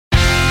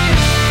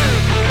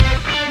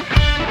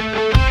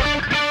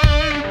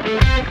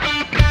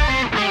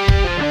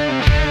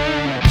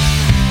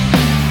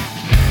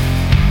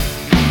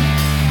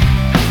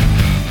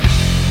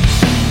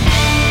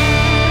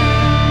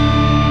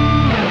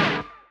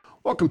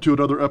Welcome to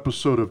another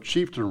episode of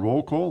Chieftain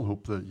Roll Call.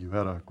 Hope that you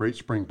had a great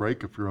spring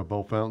break if you're a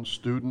Bellefontaine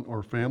student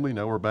or family.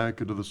 Now we're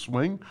back into the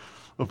swing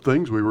of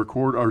things. We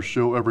record our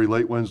show every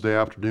late Wednesday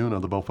afternoon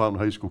on the Bellefontaine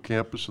High School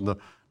campus in the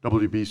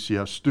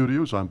WBCS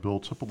studios. I'm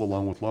Bill Tipple,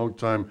 along with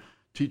longtime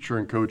teacher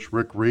and coach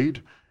Rick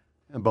Reed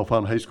and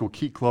Bellefontaine High School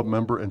Key Club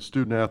member and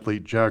student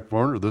athlete Jack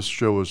Varner. This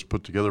show is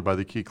put together by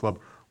the Key Club.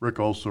 Rick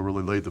also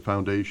really laid the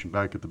foundation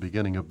back at the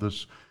beginning of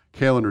this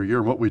calendar year.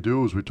 And what we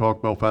do is we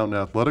talk Bellefontaine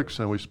athletics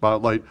and we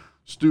spotlight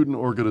student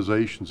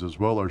organizations as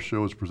well. Our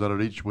show is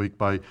presented each week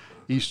by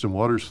Easton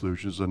Water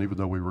Solutions, and even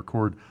though we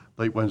record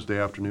late Wednesday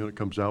afternoon, it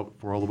comes out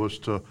for all of us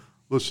to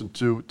listen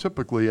to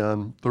typically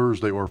on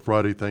Thursday or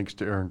Friday, thanks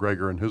to Aaron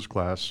Greger and his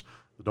class,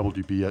 the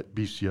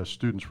WBCS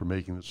students, for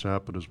making this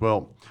happen as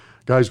well.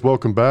 Guys,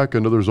 welcome back. I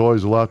know there's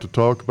always a lot to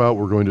talk about.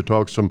 We're going to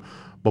talk some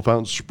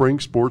Bellefontaine spring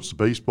sports. The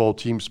baseball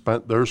team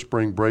spent their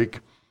spring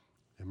break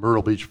in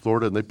Myrtle Beach,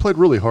 Florida, and they played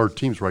really hard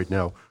teams right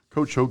now.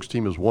 Coach Hogue's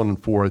team is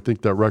 1-4. I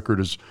think that record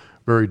is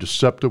very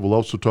deceptive. We'll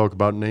also talk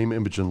about name,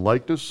 image, and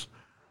likeness,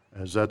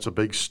 as that's a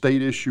big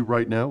state issue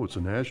right now. It's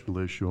a national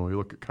issue when we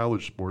look at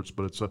college sports,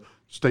 but it's a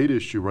state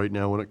issue right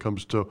now when it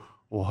comes to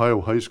Ohio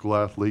high school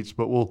athletes.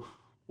 But we'll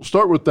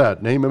start with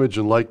that, name, image,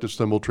 and likeness,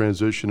 then we'll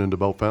transition into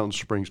Bellefontaine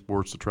spring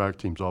sports. The track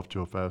team's off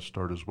to a fast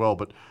start as well.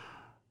 But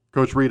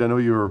Coach Reed, I know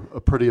you're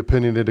a pretty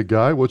opinionated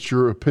guy. What's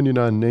your opinion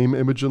on name,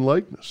 image, and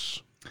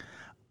likeness?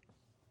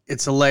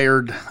 It's a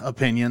layered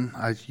opinion.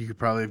 You could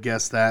probably have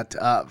guessed that.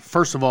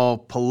 First of all,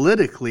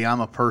 politically,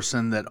 I'm a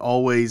person that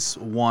always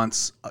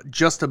wants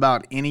just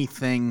about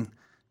anything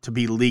to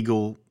be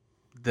legal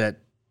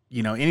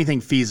anything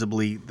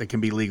feasibly that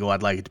can be legal,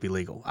 I'd like it to be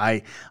legal.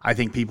 I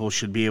think people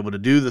should be able to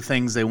do the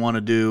things they want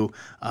to do,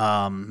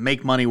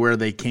 make money where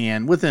they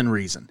can within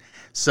reason.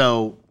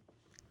 So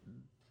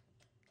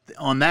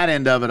on that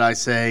end of it, I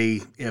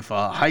say if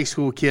a high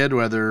school kid,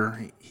 whether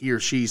he or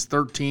she's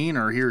 13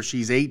 or he or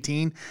she's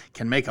 18,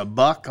 can make a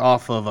buck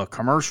off of a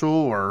commercial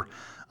or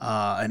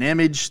an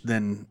image,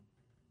 then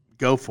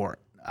go for it.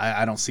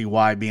 I don't see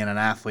why being an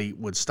athlete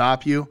would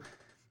stop you.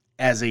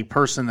 As a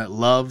person that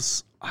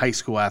loves high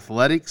school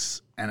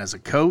athletics and as a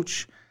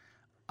coach,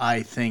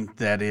 I think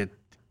that it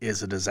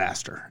is a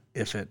disaster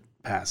if it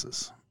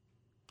passes.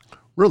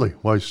 Really?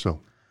 Why so?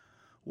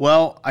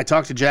 Well, I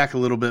talked to Jack a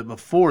little bit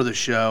before the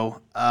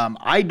show.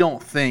 I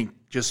don't think,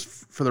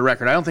 just for the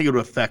record, I don't think it would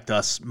affect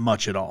us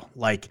much at all.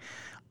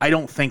 I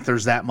don't think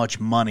there's that much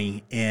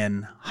money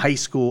in high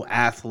school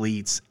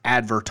athletes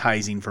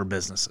advertising for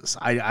businesses.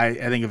 I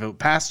think if it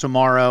passed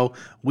tomorrow,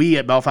 we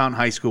at Bellefontaine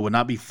High School would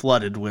not be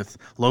flooded with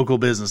local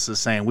businesses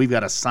saying we've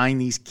got to sign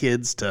these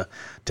kids to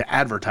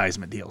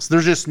advertisement deals.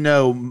 There's just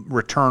no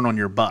return on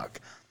your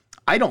buck.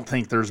 I don't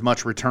think there's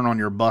much return on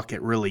your buck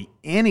at really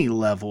any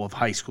level of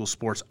high school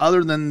sports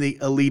other than the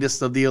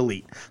elitist of the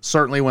elite.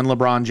 Certainly when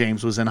LeBron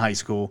James was in high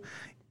school.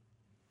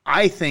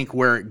 I think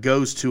where it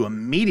goes to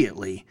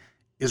immediately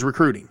is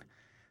recruiting.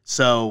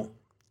 So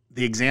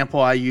the example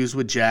I use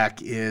with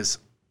Jack is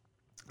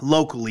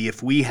locally,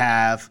 if we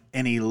have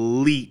an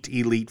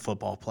elite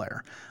football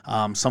player,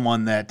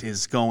 someone that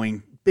is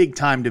going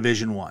big-time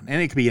Division I,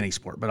 and it could be any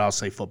sport, but I'll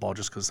say football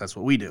just because that's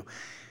what we do.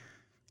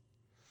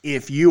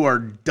 If you are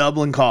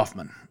Dublin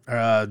Kaufman,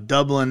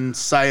 Dublin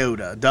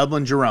Scioto,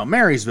 Dublin Jerome,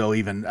 Marysville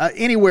even,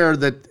 anywhere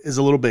that is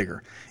a little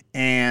bigger,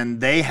 and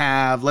they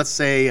have, let's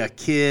say, a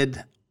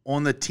kid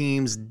on the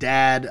team's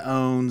dad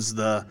owns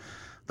the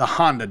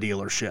Honda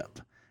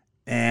dealership,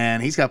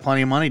 and he's got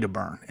plenty of money to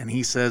burn, and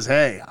he says,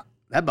 hey,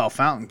 that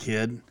Bellefontaine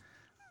kid,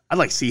 I'd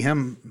like to see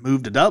him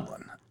move to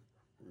Dublin.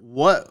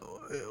 What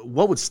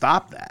would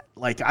stop that?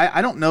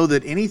 I don't know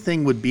that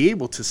anything would be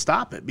able to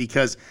stop it,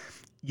 because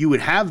you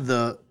would have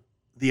the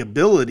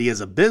ability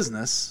as a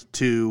business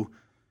to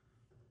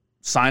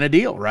sign a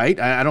deal, right?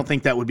 I don't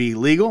think that would be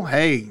legal.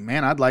 Hey,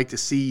 man, I'd like to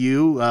see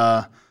you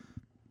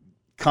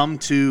come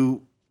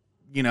to,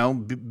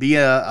 be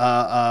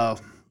a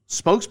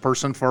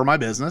spokesperson for my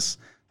business.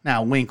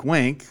 Now, wink,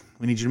 wink,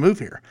 we need you to move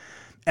here.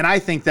 And I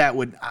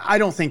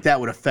don't think that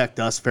would affect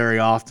us very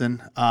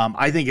often.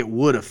 I think it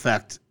would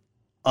affect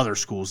other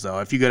schools, though.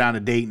 If you go down to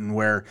Dayton,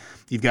 where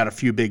you've got a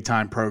few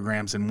big-time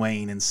programs in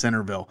Wayne and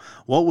Centerville,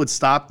 what would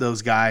stop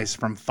those guys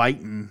from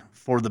fighting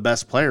for the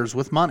best players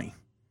with money?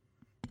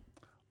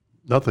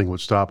 Nothing would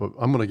stop it.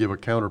 I'm going to give a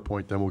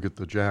counterpoint, then we'll get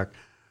to Jack.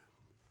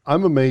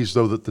 I'm amazed,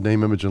 though, that the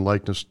name, image, and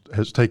likeness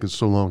has taken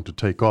so long to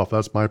take off.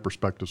 That's my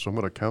perspective, so I'm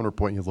going to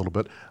counterpoint you a little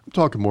bit. I'm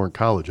talking more in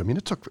college. I mean,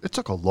 it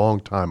took a long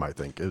time, I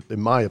think,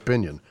 in my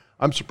opinion.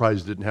 I'm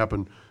surprised it didn't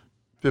happen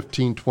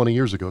 15, 20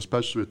 years ago,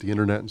 especially with the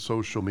internet and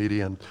social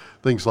media and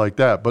things like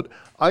that. But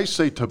I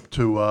say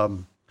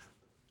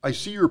I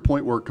see your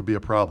point where it could be a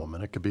problem,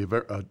 and it could be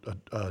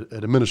an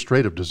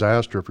administrative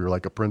disaster if you're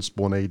like a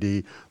principal and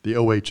AD, the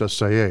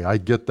OHSAA. I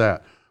get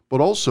that.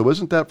 But also,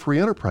 isn't that free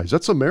enterprise?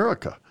 That's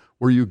America,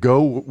 where you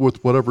go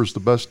with whatever's the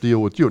best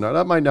deal with you. Now,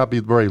 that might not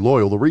be very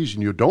loyal. The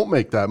reason you don't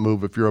make that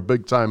move if you're a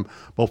big-time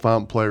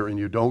Bellefontaine player and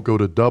you don't go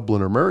to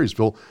Dublin or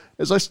Marysville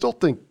is I still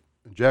think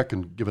Jack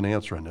can give an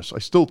answer on this. I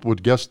still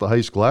would guess the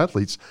high school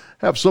athletes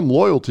have some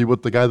loyalty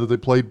with the guy that they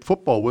played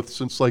football with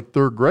since like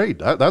third grade.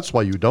 That's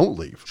why you don't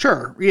leave.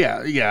 Sure.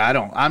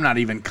 Yeah. I'm not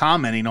even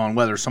commenting on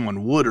whether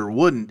someone would or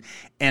wouldn't.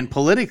 And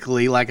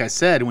politically, like I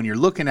said, when you're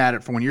looking at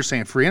it from when you're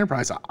saying free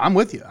enterprise, I'm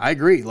with you. I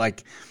agree.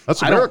 Like,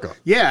 that's America.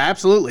 Yeah,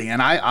 absolutely.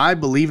 And I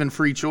believe in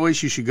free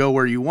choice. You should go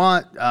where you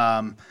want,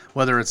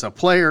 whether it's a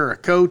player, a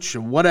coach,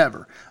 or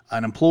whatever,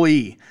 an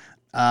employee.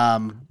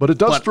 But it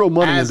does throw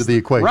money into the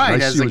equation.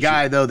 Right. As a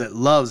guy, though, that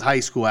loves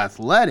high school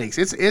athletics,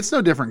 it's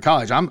no different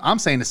college. I'm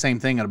saying the same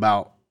thing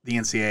about the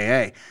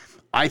NCAA.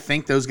 I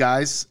think those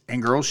guys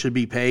and girls should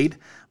be paid,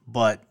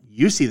 but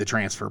you see the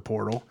transfer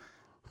portal.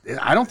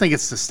 I don't think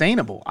it's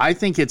sustainable. I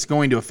think it's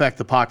going to affect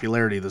the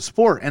popularity of the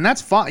sport, and that's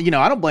fine.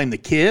 I don't blame the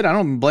kid. I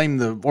don't blame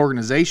the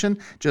organization.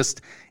 Just,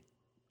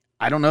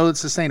 I don't know it's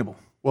sustainable.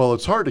 Well,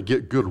 it's hard to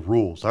get good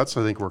rules. That's,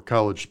 I think, where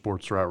college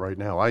sports are at right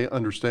now. I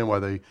understand why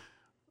they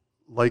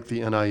like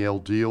the NIL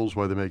deals,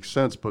 why they make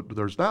sense, but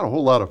there's not a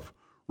whole lot of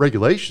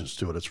regulations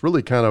to it. It's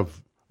really kind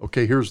of,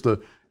 okay, here's the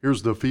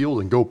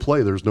field and go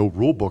play. There's no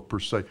rule book per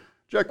se.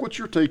 Jack, what's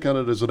your take on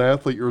it as an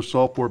athlete? You're a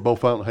sophomore at Bell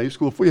Fountain High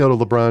School. If we had a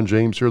LeBron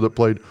James here that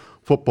played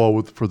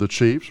football for the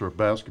Chiefs or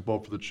basketball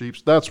for the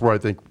Chiefs, that's where I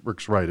think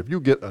Rick's right. If you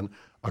get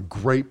a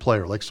great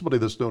player, like somebody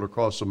that's known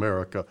across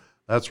America,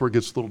 that's where it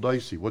gets a little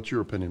dicey. What's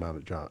your opinion on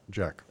it,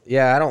 Jack?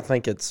 Yeah, I don't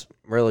think it's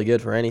really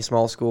good for any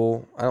small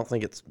school. I don't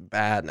think it's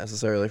bad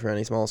necessarily for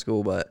any small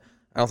school, but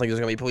I don't think there's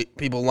going to be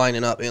people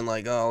lining up being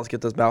like, oh, let's get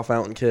this Bell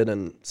Fountain kid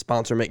and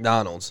sponsor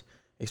McDonald's,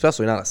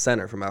 especially not a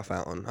center from Bell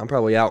Fountain. I'm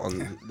probably out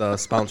on the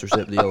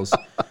sponsorship deals.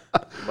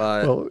 But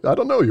well, I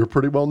don't know. You're a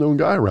pretty well-known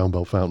guy around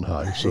Bell Fountain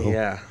High. So.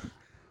 Yeah.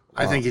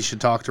 I think you should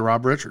talk to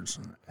Rob Richards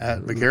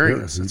at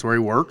Vicarious. That's where he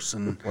works.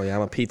 And well, yeah,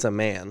 I'm a pizza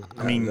man.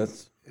 I mean,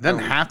 it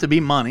doesn't have to be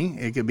money.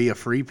 It could be a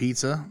free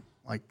pizza,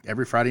 like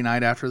every Friday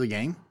night after the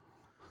game.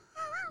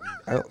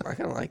 I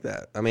kind of like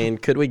that. I mean,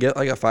 could we get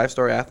like a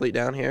 5-star athlete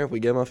down here if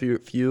we give him a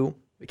few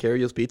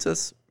Vicarious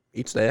pizzas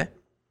each day?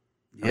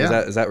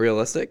 Yeah. Is that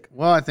realistic?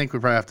 Well, I think we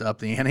probably have to up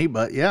the ante,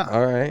 but yeah.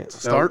 All right.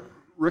 Start. Now,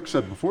 Rick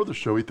said before the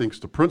show he thinks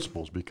the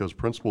principals, because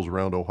principals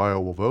around Ohio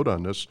will vote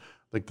on this.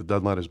 I think the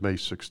deadline is May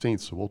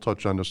 16th, so we'll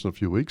touch on this in a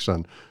few weeks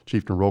on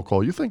Chieftain Roll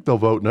Call. You think they'll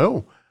vote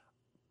no?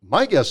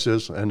 My guess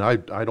is, and I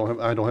don't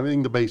have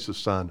anything to base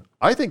this on,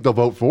 I think they'll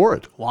vote for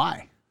it.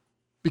 Why?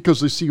 Because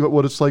they see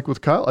what it's like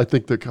with college. I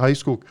think the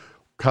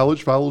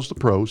college follows the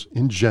pros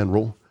in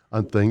general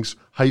on things.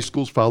 High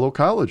schools follow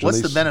college.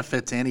 What's the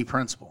benefit to any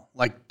principal?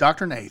 Like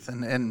Dr.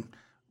 Nathan, and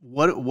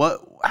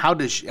how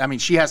does she, I mean,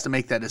 she has to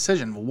make that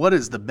decision. What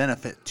is the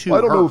benefit to her?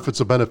 I don't know if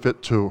it's a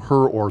benefit to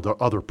her or the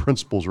other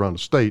principals around the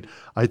state.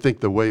 I think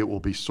the way it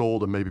will be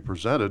sold and maybe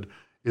presented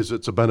is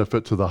it's a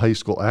benefit to the high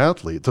school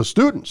athlete, the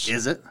students.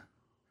 Is it?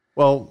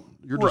 Well,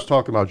 you're just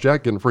talking about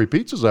Jack getting free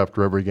pizzas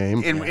after every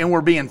game. And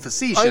we're being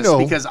facetious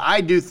because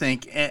I do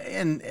think,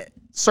 and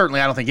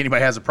certainly I don't think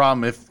anybody has a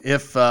problem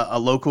if a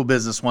local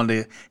business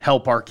wanted to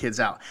help our kids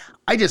out.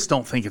 I just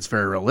don't think it's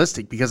very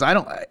realistic because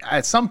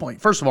at some point,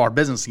 first of all, our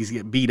businesses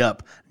get beat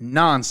up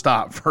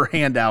nonstop for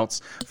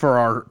handouts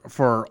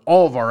for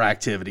all of our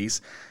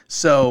activities.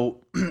 So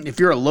if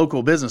you're a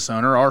local business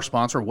owner, our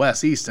sponsor,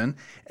 Wes Easton,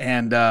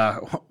 and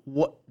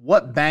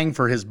what bang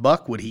for his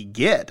buck would he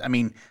get? I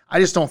mean, I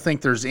just don't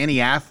think there's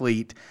any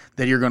athlete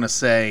that you're going to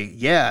say,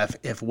 yeah,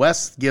 if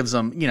Wes gives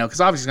them,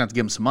 because obviously he's going to have to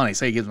give him some money.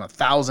 Say he gives him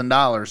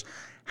 $1,000.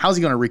 How's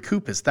he going to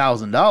recoup his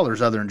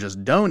 $1,000 other than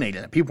just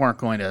donating it? People aren't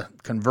going to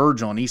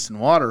converge on Easton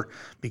Water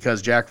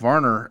because Jack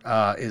Varner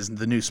is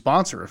the new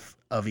sponsor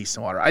of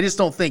Easton Water. I just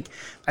don't think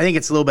 – I think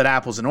it's a little bit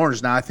apples and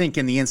oranges. Now, I think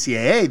in the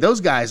NCAA,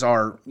 those guys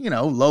are,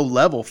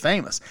 low-level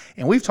famous.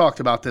 And we've talked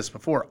about this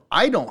before.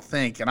 I don't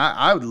think – and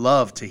I would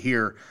love to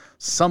hear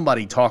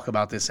somebody talk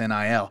about this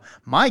NIL.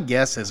 My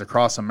guess is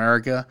across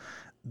America,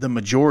 the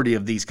majority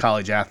of these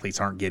college athletes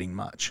aren't getting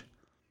much.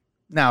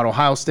 Now, at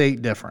Ohio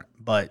State, different.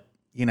 But,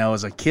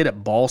 as a kid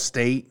at Ball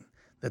State,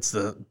 that's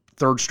the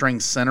third-string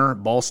center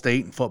at Ball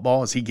State in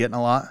football, is he getting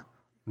a lot?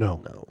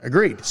 No.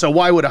 Agreed. So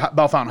why would a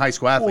Bell Fountain High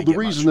School athlete Well, the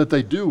reason that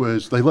they do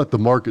is they let the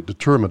market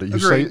determine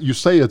it. You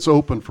say it's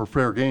open for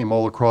fair game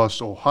all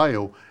across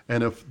Ohio,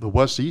 and if the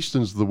West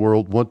Eastons of the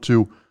world want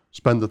to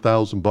spend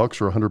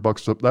 $1,000 or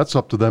 $100, that's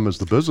up to them as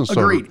the business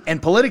owner. Agreed.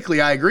 And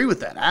politically, I agree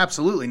with that.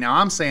 Absolutely. Now,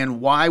 I'm saying,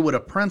 why would a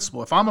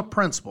principal, if I'm a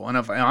principal, and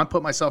if I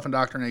put myself in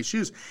Dr. Nate's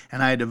shoes,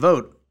 and I had to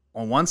vote,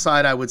 on one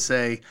side I would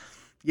say,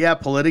 yeah,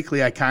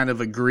 politically I kind of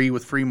agree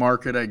with free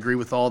market. I agree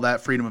with all that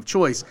freedom of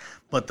choice.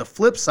 But the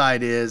flip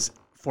side is,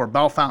 for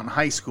Bell Fountain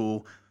High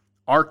School,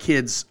 our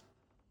kids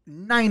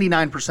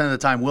 99% of the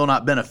time will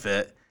not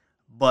benefit,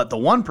 but the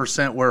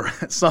 1% where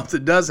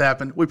something does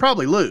happen, we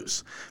probably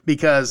lose,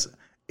 because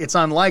it's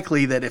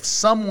unlikely that if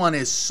someone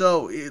is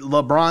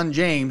LeBron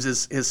James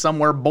is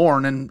somewhere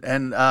born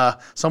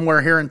and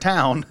somewhere here in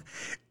town,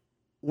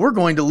 we're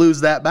going to lose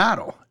that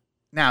battle.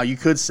 Now, you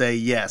could say,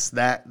 yes,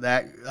 that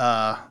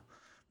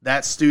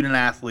student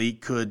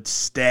athlete could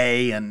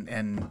stay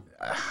and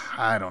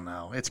I don't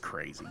know. It's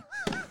crazy.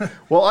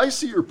 Well, I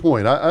see your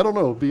point. I don't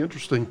know. It'd be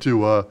interesting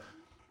to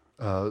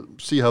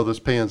see how this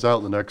pans out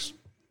in the next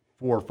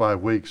 4 or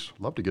 5 weeks.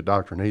 I'd love to get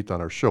Dr. Nate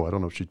on our show. I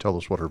don't know if she'd tell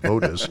us what her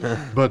vote is,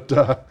 but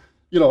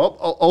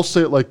I'll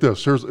say it like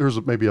this.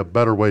 Here's maybe a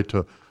better way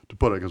to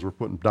put it, because we're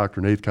putting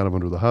Dr. Nate kind of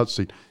under the hot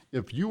seat.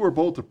 If you were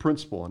both a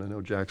principal, and I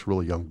know Jack's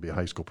really young to be a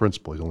high school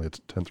principal, he's only a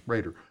 10th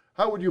grader,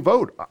 how would you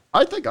vote?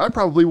 I think I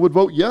probably would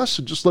vote yes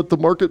and just let the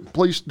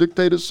marketplace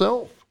dictate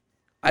itself.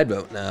 I'd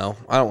vote no.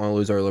 I don't want to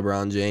lose our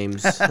LeBron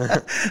James.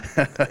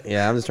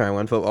 Yeah, I'm just trying to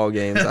win football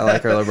games. I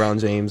like our LeBron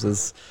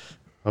Jameses.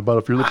 How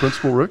about if you're the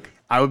principal, Rick?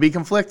 I would be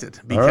conflicted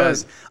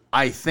because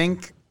I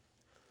think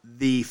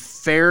the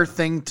fair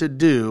thing to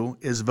do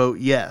is vote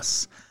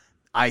yes.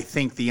 I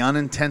think the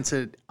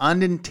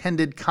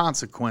unintended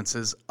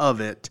consequences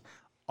of it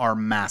are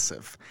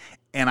massive.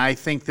 And I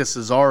think this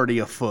is already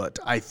afoot.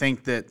 I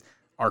think that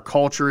our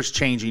culture is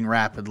changing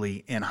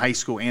rapidly in high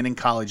school and in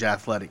college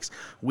athletics.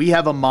 We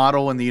have a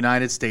model in the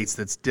United States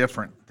that's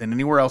different than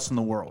anywhere else in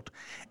the world.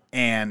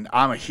 And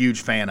I'm a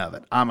huge fan of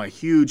it. I'm a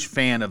huge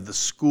fan of the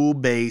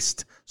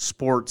school-based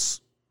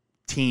sports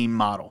team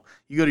model.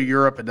 You go to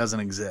Europe, it doesn't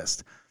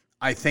exist.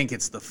 I think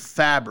it's the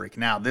fabric.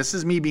 Now, this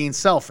is me being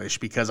selfish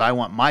because I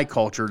want my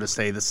culture to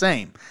stay the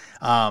same.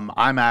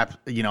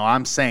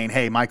 I'm saying,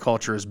 hey, my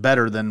culture is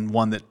better than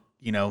one that,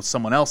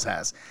 someone else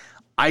has.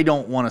 I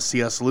don't want to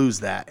see us lose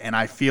that. And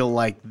I feel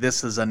like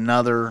this is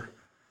another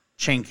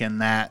chink in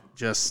that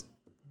just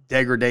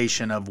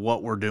degradation of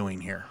what we're doing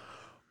here.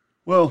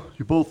 Well,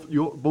 you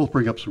both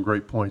bring up some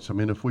great points. I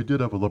mean, if we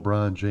did have a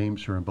LeBron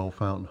James here in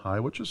Bellefontaine High,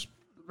 which is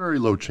very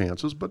low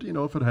chances, but,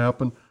 if it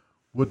happened,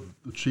 would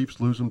the Chiefs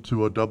lose him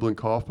to a Dublin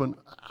Kaufman?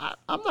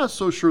 I'm not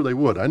so sure they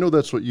would. I know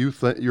that's what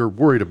you're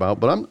worried about,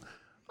 but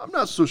I'm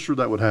not so sure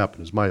that would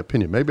happen, is my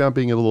opinion. Maybe I'm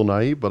being a little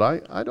naive, but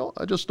I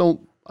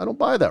don't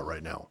buy that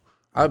right now.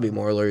 I'd be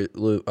more worried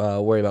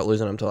about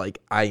losing them to like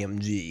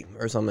IMG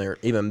or something, or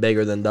even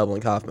bigger than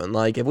Dublin Kaufman.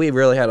 Like if we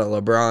really had a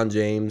LeBron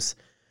James,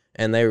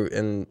 and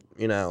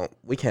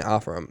we can't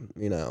offer him.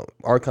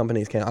 Our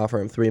companies can't offer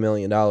him $3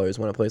 million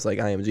when a place like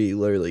IMG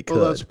literally could.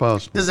 Well, that's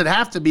possible. Does it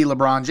have to be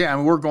LeBron James? I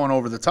mean, we're going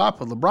over the top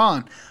with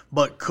LeBron,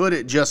 but could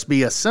it just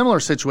be a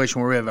similar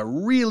situation where we have a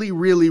really,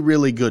 really,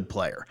 really good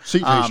player?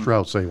 C.J.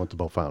 Stroud say he went to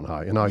Bellefontaine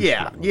High, and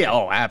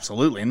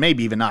absolutely, and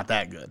maybe even not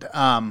that good.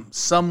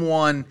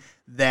 Someone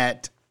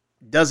that.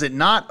 Does it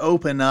not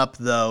open up,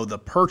 though, the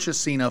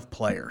purchasing of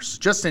players,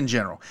 just in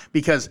general?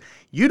 Because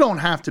you don't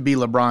have to be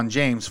LeBron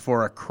James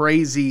for a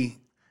crazy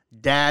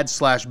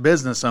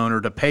dad/business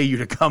owner to pay you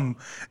to come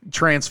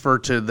transfer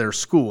to their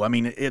school. I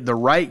mean, the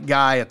right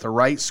guy at the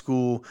right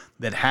school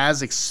that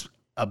has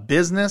a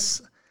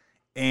business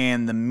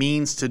and the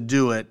means to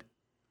do it,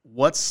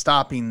 what's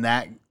stopping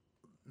that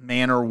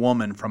man or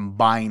woman from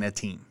buying a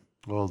team?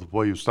 Well, the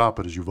way you stop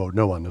it is you vote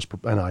no on this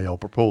NIL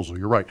proposal.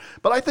 You're right.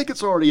 But I think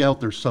it's already out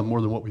there some more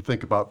than what we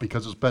think about,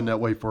 because it's been that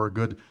way for a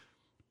good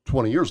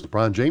 20 years.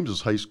 LeBron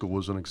James's high school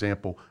was an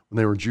example. When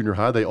they were in junior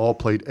high, they all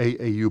played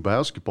AAU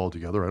basketball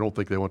together. I don't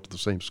think they went to the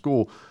same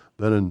school.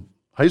 Then in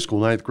high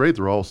school, 9th grade,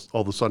 they're all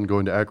of a sudden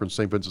going to Akron,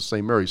 St. Vincent,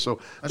 St. Mary. So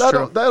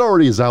that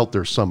already is out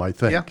there some, I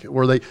think,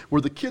 where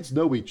the kids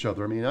know each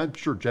other. I mean, I'm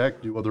sure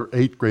Jack knew other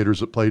 8th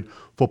graders that played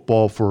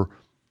football for,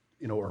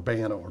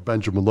 Urbana or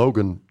Benjamin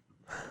Logan,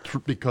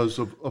 because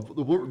of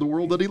the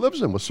world that he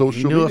lives in with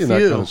social media and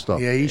that kind of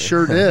stuff. Yeah, he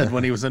sure did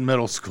when he was in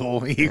middle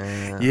school. He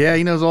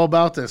knows all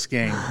about this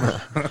game.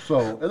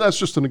 And that's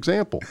just an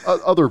example.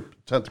 Other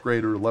 10th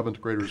grader,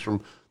 11th graders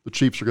from the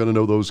Chiefs are going to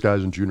know those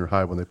guys in junior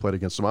high when they played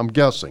against them. I'm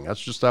guessing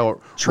that's just how it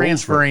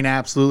transferring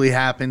absolutely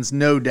happens,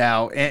 no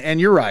doubt. And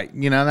you're right.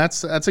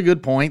 That's a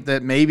good point,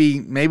 that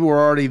maybe we're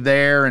already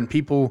there and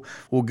people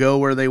will go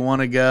where they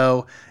want to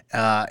go.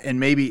 And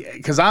maybe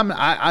because I'm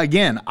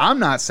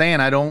not saying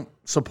I don't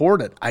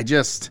support it.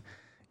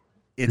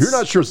 You're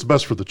not sure it's the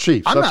best for the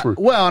Chiefs.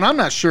 And I'm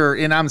not sure,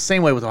 and I'm the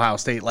same way with Ohio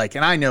State.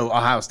 And I know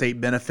Ohio State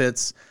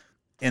benefits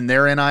in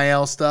their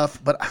NIL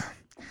stuff, but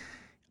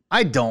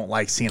I don't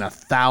like seeing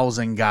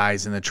 1,000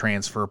 guys in the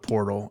transfer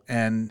portal.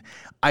 And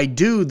I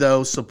do,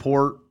 though,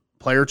 support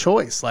player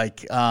choice.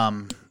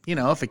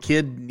 If a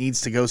kid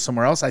needs to go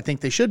somewhere else, I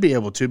think they should be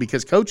able to,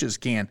 because coaches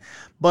can.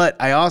 But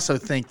I also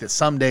think that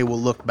someday we'll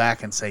look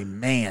back and say,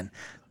 man,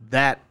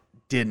 that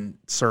didn't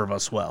serve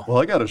us well. Well,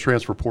 I got a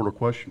transfer portal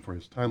question for you.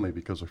 It's timely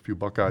because a few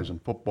Buckeyes in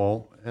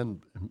football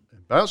and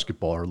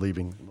basketball are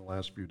leaving in the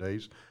last few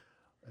days.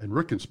 And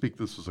Rick can speak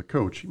this as a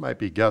coach. He might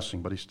be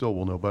guessing, but he still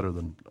will know better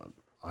than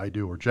I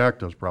do, or Jack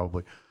does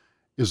probably.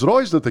 Is it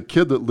always that the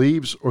kid that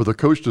leaves or the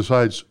coach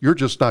decides you're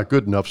just not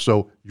good enough,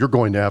 so you're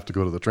going to have to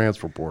go to the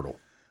transfer portal?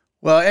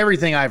 Well,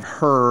 everything I've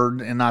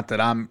heard, and not that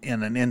I'm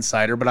an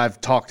insider, but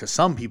I've talked to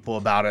some people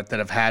about it that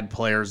have had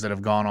players that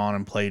have gone on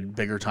and played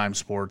bigger time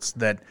sports,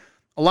 that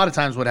a lot of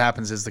times what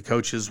happens is the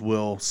coaches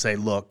will say,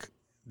 look,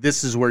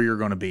 this is where you're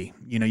going to be.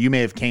 You may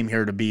have came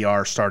here to be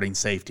our starting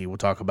safety. We'll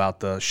talk about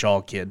the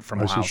Shaw kid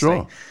from Ohio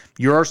State.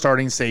 You're our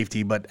starting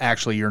safety, but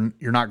actually you're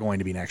not going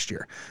to be next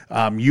year.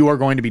 You are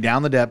going to be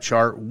down the depth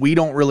chart. We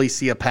don't really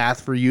see a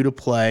path for you to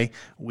play.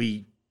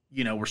 We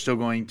we're still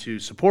going to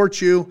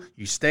support you.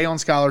 You stay on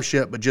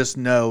scholarship, but just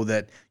know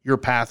that your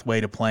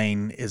pathway to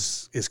playing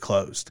is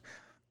closed.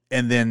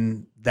 And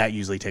then that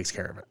usually takes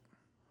care of it.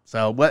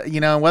 So,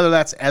 whether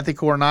that's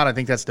ethical or not, I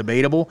think that's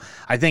debatable.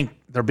 I think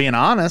they're being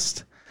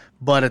honest,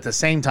 but at the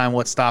same time,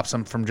 what stops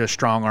them from just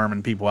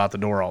strong-arming people out the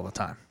door all the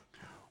time?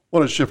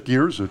 Want to shift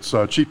gears. It's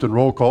Chieftain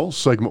Roll Call,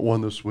 segment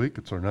 1 this week.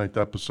 It's our 9th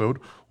episode.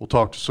 We'll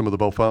talk to some of the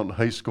Bellefontaine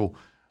High School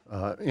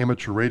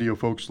amateur radio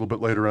folks a little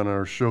bit later on in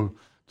our show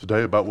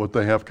today about what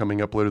they have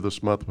coming up later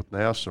this month with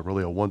NASA.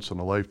 Really a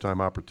once-in-a-lifetime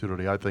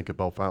opportunity, I think, at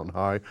Bellefontaine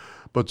High.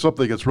 But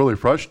something that's really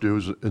fresh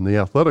news in the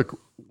athletic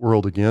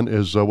world again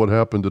is what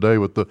happened today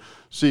with the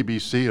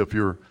CBC. If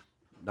you're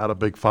not a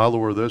big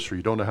follower of this or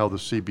you don't know how the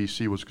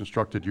CBC was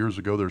constructed years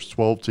ago, there's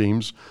 12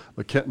 teams.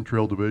 The Kenton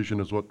Trail Division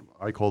is what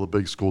I call the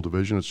big school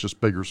division. It's just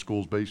bigger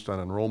schools based on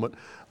enrollment.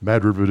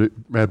 Mad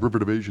River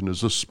Division is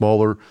the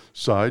smaller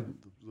side,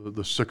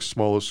 the 6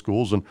 smallest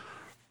schools. And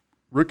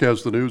Rick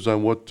has the news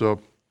on what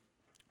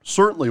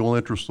certainly will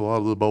interest a lot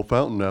of the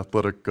Bellefontaine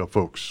athletic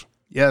folks.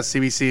 Yeah,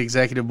 CBC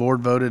Executive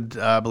Board voted,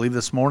 I believe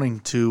this morning,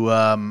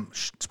 to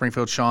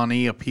Springfield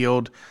Shawnee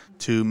appealed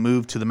to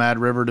move to the Mad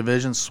River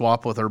Division,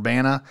 swap with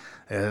Urbana.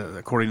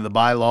 According to the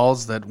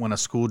bylaws, that when a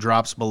school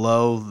drops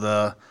below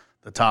the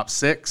top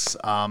 6,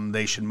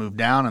 they should move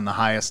down, and the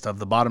highest of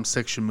the bottom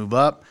 6 should move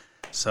up.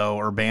 So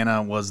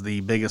Urbana was the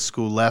biggest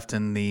school left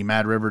in the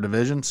Mad River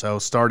Division. So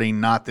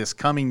starting not this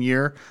coming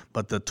year,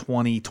 but the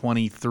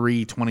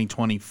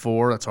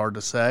 2023-2024, that's hard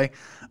to say,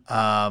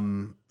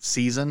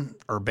 season,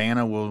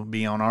 Urbana will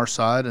be on our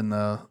side in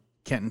the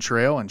Kenton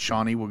Trail, and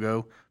Shawnee will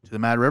go to the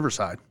Mad River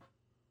side.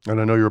 And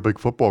I know you're a big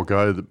football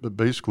guy.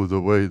 Basically, the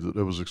way that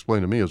it was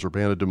explained to me is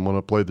Urbana didn't want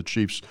to play the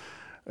Chiefs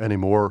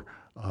anymore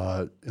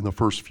in the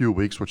first few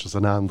weeks, which is a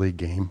non-league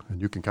game,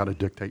 and you can kind of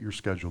dictate your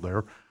schedule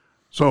there.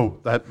 So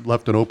that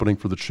left an opening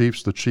for the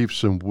Chiefs. The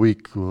Chiefs in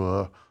week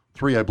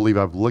 3, I believe,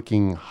 have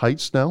Licking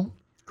Heights now.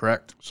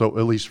 Correct. So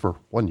at least for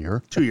 1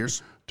 year. 2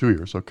 years. 2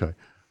 years, okay.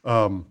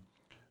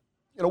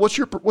 What's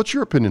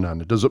your opinion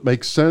on it? Does it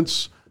make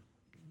sense?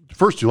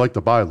 First, you like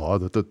the bylaw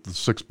that the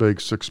 6 big,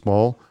 6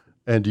 small,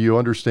 and do you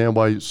understand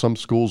why some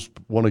schools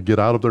want to get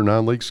out of their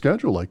non-league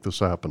schedule like this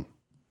happened?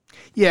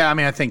 Yeah, I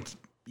mean, I think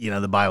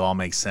the bylaw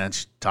makes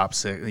sense. Top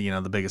 6,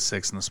 the biggest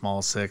 6 and the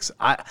smallest 6.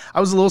 I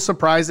was a little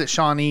surprised that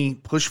Shawnee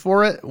pushed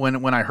for it.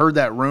 When I heard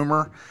that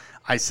rumor,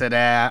 I said,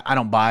 I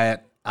don't buy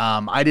it.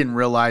 I didn't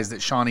realize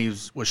that Shawnee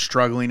was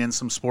struggling in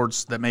some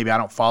sports that maybe I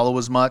don't follow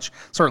as much.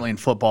 Certainly in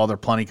football, they're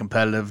plenty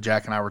competitive.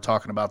 Jack and I were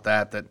talking about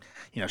that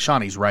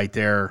Shawnee's right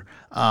there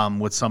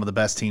with some of the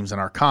best teams in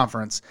our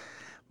conference.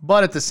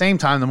 But at the same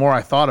time, the more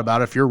I thought about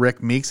it, if you're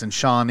Rick Meeks and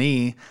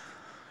Shawnee,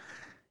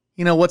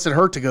 what's it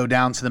hurt to go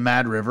down to the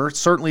Mad River?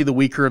 Certainly the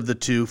weaker of the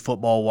two,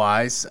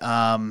 football-wise.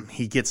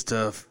 He gets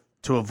to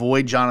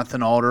avoid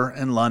Jonathan Alder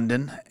and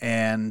London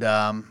and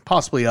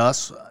possibly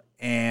us.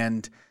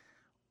 And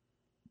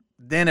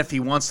then if he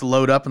wants to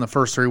load up in the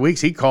first 3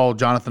 weeks, he'd call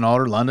Jonathan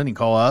Alder, London, he'd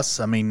call us.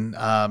 I mean,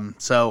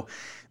 so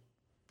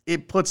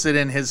it puts it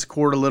in his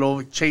court a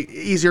little.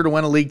 Easier to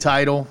win a league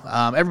title.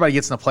 Everybody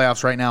gets in the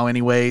playoffs right now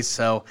anyways,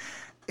 so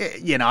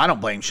I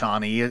don't blame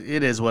Shawnee.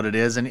 It is what it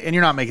is, and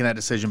you're not making that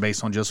decision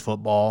based on just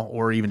football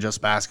or even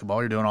just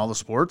basketball. You're doing all the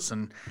sports,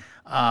 and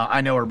I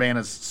know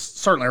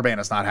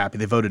Urbana's not happy.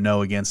 They voted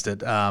no against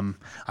it. I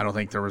don't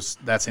think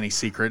that's any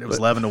secret. It was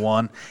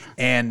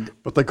 11-1,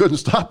 but they couldn't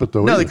stop it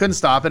though. No, either. They couldn't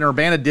stop it.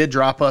 Urbana did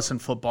drop us in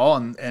football,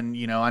 and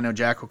I know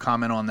Jack will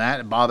comment on that.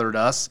 It bothered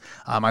us.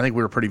 I think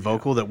we were pretty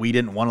vocal that we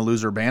didn't want to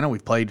lose Urbana.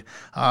 We've played,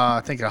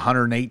 I think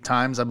 108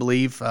 times, I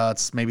believe.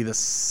 It's maybe the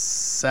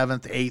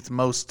 7th, 8th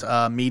most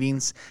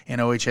meetings in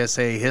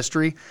OHSAA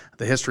history.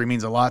 The history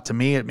means a lot to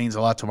me. It means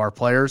a lot to our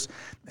players.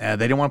 They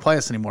didn't want to play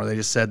us anymore. They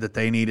just said that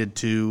they needed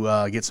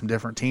to get some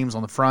different teams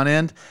on the front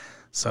end.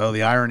 So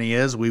the irony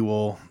is we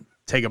will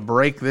take a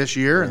break this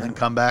year and then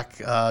come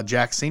back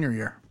Jack's senior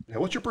year. Yeah,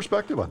 what's your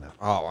perspective on that?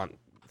 Oh, I'm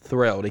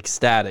thrilled,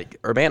 ecstatic.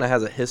 Urbana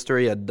has a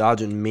history of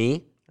dodging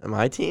me and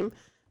my team.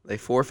 They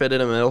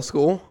forfeited in middle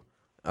school.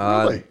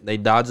 Really? They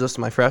dodged us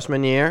my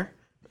freshman year,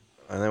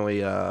 and then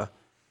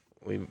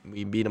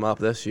we beat them up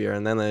this year,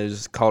 and then they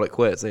just called it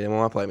quits. They didn't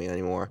want to play me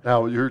anymore.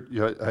 Now,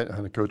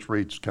 and Coach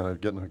Reed's kind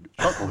of getting a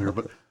chuckle here,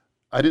 but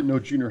I didn't know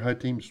junior high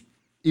teams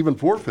even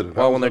forfeited.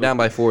 Well, when they're down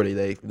by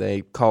 40,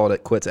 they call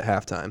it quits at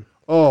halftime.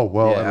 Oh,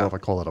 well, Yeah. I don't know if I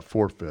call that a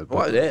forfeit.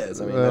 Well, it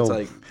is. I mean, it's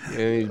like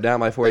you're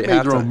down by 40 They at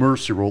made their own halftime.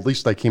 mercy rule. At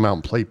least they came out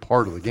and played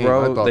part of the game.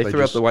 They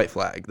threw up the white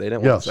flag. They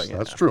didn't want Yes, the second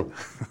that's half. true.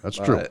 That's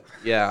true. But,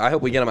 yeah, I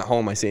hope we get them at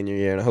home my senior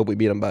year, and I hope we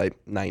beat them by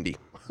 90.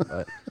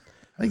 But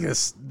I think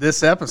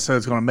this episode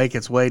is going to make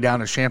its way down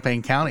to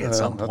Champaign County at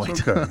some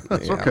point. That's okay.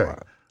 That's Yeah. okay.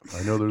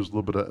 I know there's a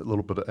little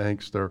bit of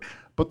angst there,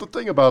 but the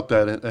thing about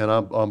that, and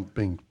I'm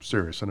being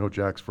serious. I know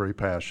Jack's very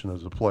passionate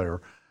as a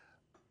player.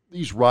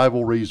 These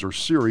rivalries or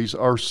series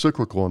are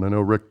cyclical, and I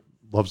know Rick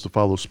loves to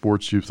follow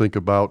sports. You think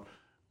about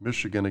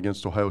Michigan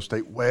against Ohio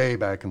State way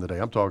back in the day.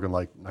 I'm talking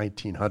like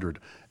 1900.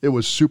 It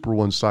was super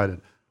one-sided.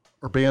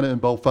 Urbana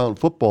and Bellefontaine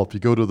football, if you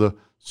go to the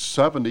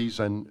 70s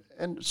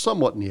and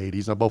somewhat in the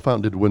 80s. Now,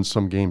 Bellefontaine did win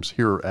some games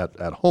here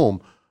at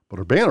home, but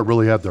Urbana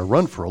really had their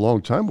run for a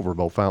long time over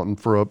Bellefontaine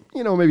for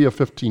maybe a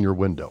 15-year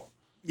window.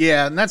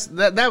 Yeah, and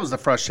that was the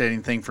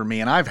frustrating thing for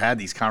me. And I've had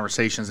these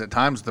conversations at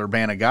times with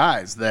Urbana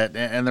guys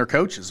and their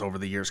coaches over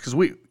the years, because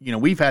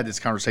we've had this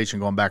conversation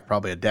going back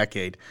probably a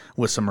decade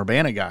with some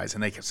Urbana guys,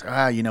 and they can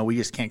say, we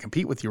just can't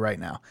compete with you right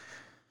now.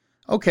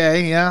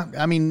 Okay, yeah,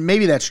 I mean,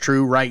 maybe that's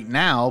true right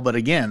now, but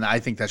again, I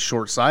think that's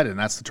short-sighted, and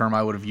that's the term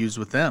I would have used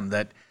with them,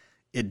 that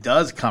it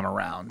does come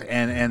around,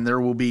 and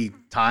there will be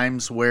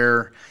times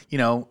where,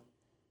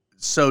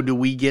 so do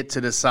we get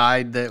to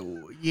decide that,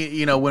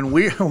 when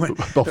there's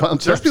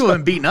people who have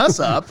been beating us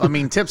up. I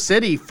mean, Tip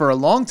City for a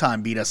long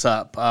time beat us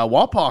up.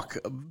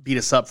 Wapak beat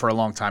us up for a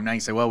long time. Now you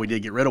say, well, we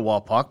did get rid of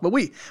Wapak, but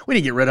we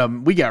didn't get rid of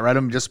them. We got rid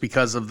of them just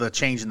because of the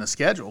change in the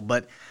schedule.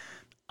 But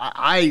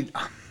I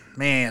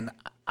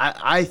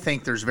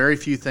think there's very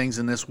few things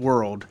in this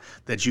world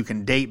that you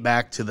can date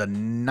back to the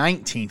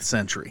 19th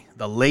century,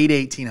 the late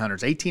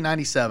 1800s.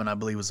 1897, I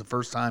believe, was the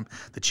first time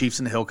the Chiefs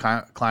and the Hill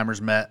Climbers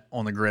met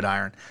on the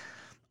gridiron.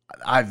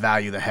 I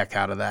value the heck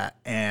out of that,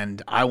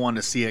 and I want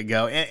to see it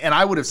go. And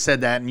I would have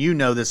said that, and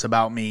this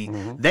about me.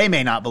 Mm-hmm. They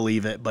may not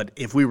believe it, but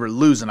if we were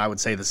losing, I would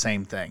say the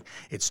same thing.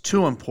 It's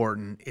too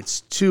important.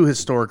 It's too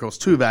historical. It's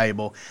too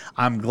valuable.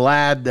 I'm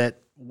glad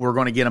that we're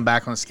going to get them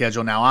back on the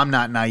schedule. Now, I'm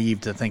not naive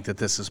to think that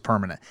this is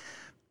permanent.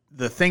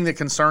 The thing that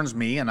concerns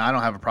me, and I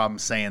don't have a problem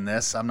saying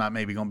this, I'm not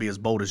maybe going to be as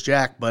bold as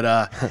Jack,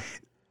 but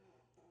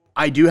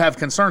I do have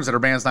concerns that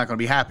Urbana's not going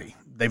to be happy.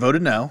 They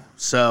voted no,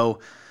 so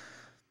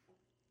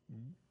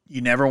you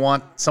never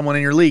want someone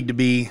in your league to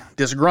be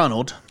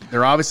disgruntled.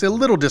 They're obviously a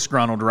little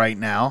disgruntled right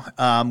now.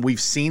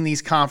 We've seen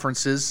these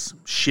conferences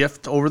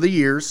shift over the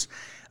years.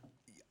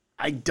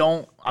 I'm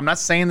not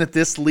saying that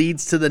this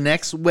leads to the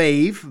next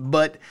wave,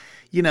 but,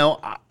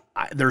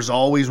 there's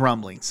always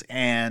rumblings.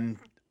 And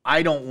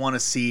I don't want to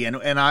see, and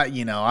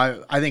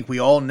I think we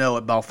all know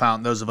at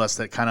Bellefontaine, those of us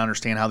that kind of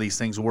understand how these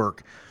things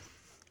work,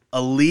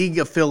 a league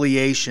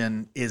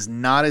affiliation is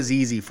not as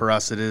easy for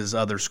us as it is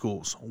other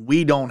schools.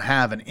 We don't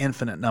have an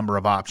infinite number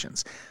of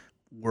options.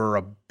 We're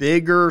a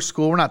bigger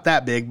school. We're not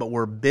that big, but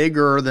we're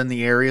bigger than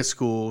the area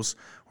schools.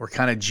 We're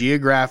kind of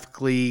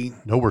geographically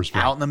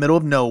out in the middle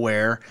of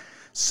nowhere.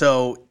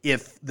 So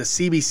if the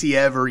CBC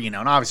ever, and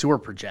obviously we're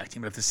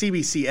projecting, but if the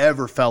CBC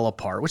ever fell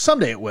apart, which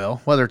someday it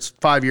will, whether it's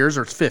 5 years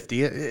or it's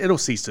 50, it'll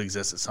cease to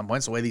exist at some point.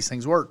 It's the way these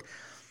things work.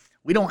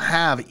 We don't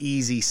have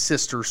easy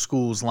sister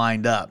schools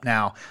lined up.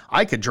 Now,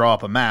 I could draw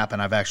up a map,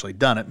 and I've actually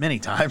done it many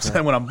times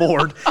when I'm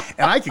bored,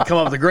 and I could come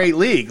up with a great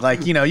league.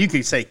 Like, you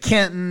could say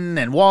Kenton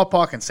and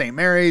Wapak and St.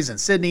 Mary's and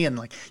Sydney, and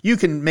you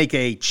can make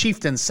a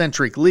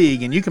chieftain-centric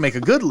league, and you can make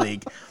a good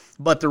league.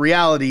 But the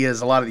reality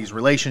is a lot of these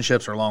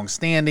relationships are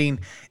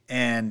long-standing,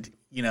 and,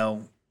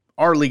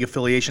 our league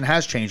affiliation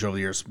has changed over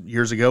the years.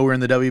 Years ago, we were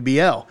in the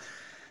WBL.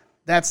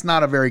 That's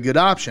not a very good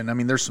option. I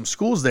mean, there's some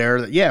schools there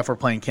that, if we're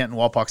playing Kenton,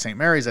 Wapak, St.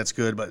 Mary's, that's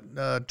good.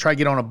 But try to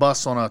get on a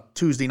bus on a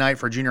Tuesday night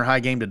for a junior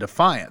high game to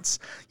Defiance.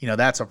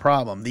 That's a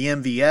problem. The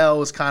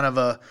MVL is kind of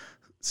a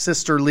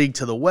sister league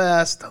to the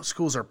west. Those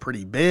schools are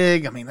pretty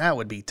big. I mean, that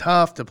would be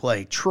tough to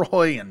play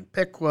Troy and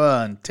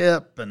Piqua and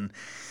Tip. And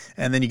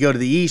then you go to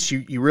the east,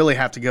 you really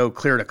have to go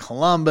clear to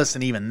Columbus,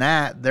 and even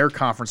that, their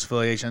conference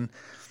affiliation.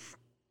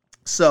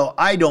 So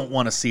I don't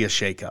want to see a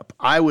shakeup.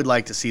 I would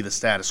like to see the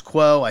status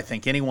quo. I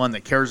think anyone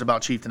that cares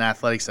about Chieftain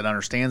Athletics that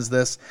understands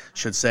this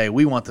should say,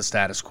 we want the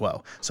status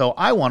quo. So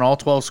I want all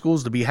 12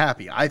 schools to be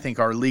happy. I think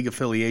our league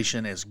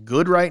affiliation is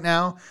good right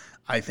now.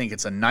 I think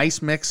it's a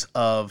nice mix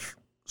of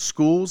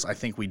schools. I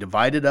think we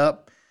divide it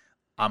up.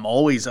 I'm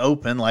always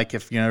open, like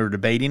if you're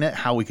debating it,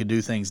 how we could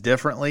do things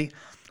differently.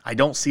 I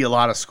don't see a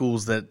lot of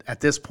schools that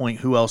at this point,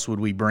 who else would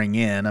we bring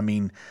in? I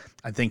mean,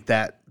 I think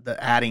that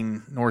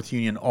adding North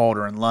Union,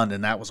 Alder, and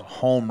London, that was a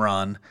home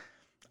run.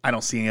 I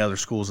don't see any other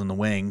schools in the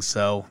wings.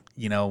 So,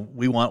 I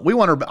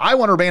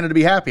want Urbana to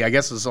be happy. I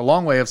guess it's a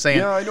long way of saying,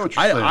 I know what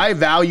you're saying. I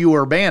value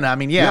Urbana. I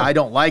mean, I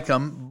don't like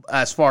them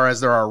as far as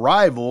they're our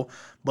rival,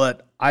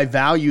 but I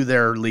value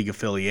their league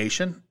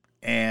affiliation.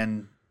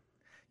 And,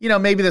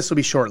 maybe this will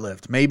be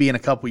short-lived. Maybe in a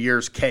couple of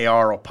years,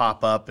 KR will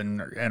pop up and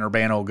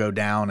Urbana will go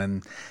down.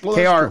 And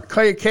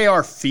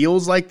KR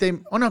feels like they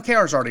 – oh, no,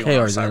 KR's already on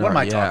our side. What am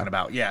I talking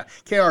about? Yeah,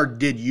 KR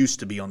did used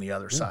to be on the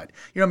other side.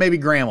 Maybe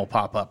Graham will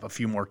pop up, a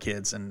few more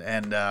kids, and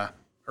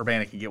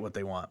Urbana can get what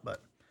they want.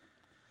 But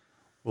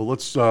well,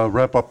 let's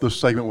wrap up this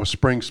segment with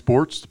spring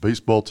sports. The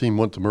baseball team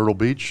went to Myrtle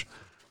Beach.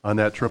 On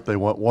that trip, they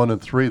went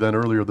 1-3. Then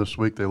earlier this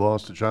week, they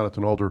lost to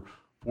Jonathan Alder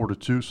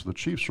 4-2, so the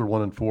Chiefs are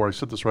 1-4. I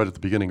said this right at the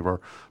beginning of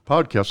our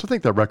podcast. I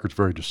think that record's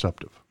very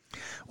deceptive.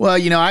 Well,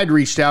 I'd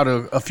reached out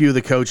to a few of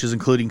the coaches,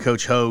 including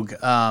Coach Hogue.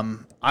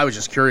 I was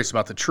just curious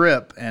about the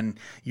trip, and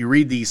you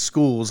read these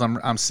schools.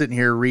 I'm sitting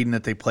here reading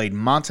that they played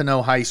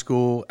Montanel High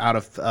School out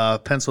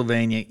of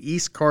Pennsylvania,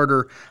 East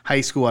Carter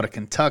High School out of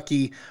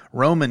Kentucky,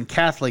 Roman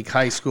Catholic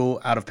High School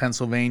out of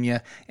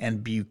Pennsylvania,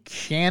 and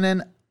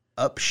Buchanan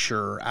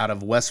Upshur out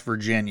of West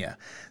Virginia.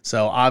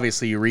 So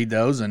obviously you read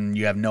those and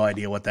you have no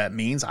idea what that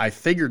means. I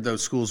figured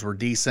those schools were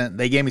decent.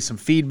 They gave me some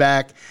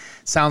feedback.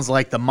 Sounds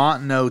like the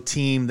Montenot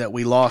team that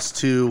we lost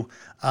to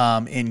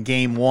in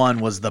game 1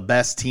 was the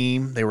best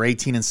team. They were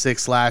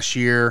 18-6 last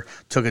year,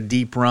 took a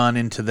deep run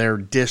into their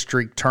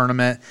district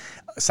tournament.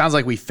 Sounds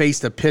like we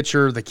faced a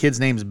pitcher. The kid's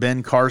name's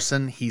Ben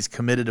Carson. He's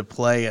committed to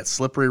play at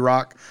Slippery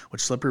Rock,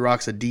 which Slippery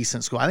Rock's a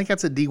decent school. I think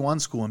that's a D1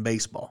 school in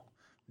baseball.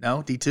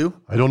 No, D2?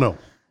 I don't know.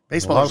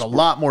 Baseball, there's a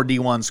lot more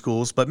D1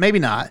 schools, but maybe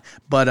not.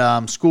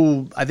 But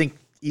school, I think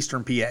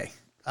Eastern PA.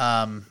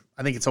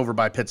 I think it's over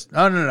by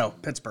Pittsburgh. No,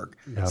 Pittsburgh.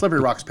 Yeah, Slippery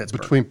Rock's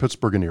Pittsburgh. Between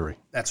Pittsburgh and Erie.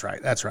 That's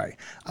right.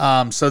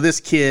 So this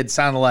kid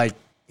sounded like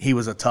he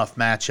was a tough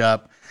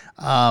matchup.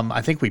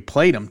 I think we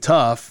played him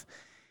tough,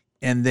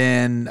 and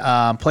then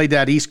played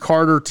that East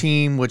Carter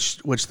team, which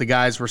the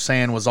guys were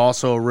saying was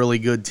also a really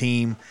good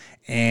team,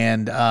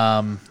 and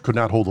could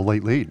not hold a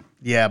late lead.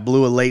 Yeah,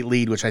 blew a late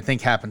lead, which I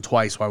think happened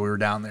twice while we were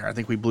down there. I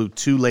think we blew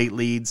 2 late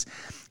leads.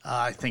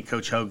 I think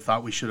Coach Hogue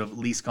thought we should have at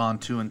least gone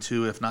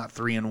 2-2, if not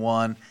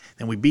 3-1.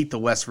 Then we beat the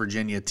West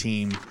Virginia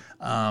team,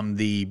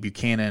 the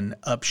Buchanan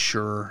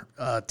Upshur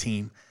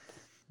team.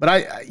 But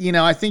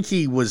I think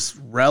he was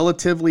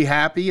relatively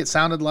happy. It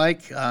sounded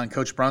like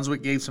Coach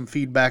Brunswick gave some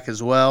feedback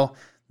as well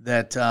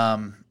that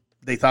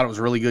they thought it was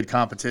really good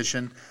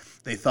competition.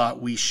 They thought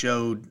we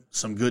showed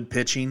some good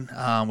pitching.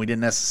 We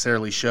didn't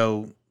necessarily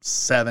show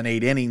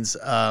 7-8 innings.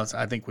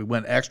 I think we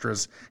went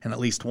extras in at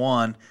least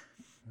one.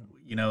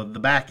 The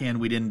back end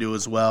we didn't do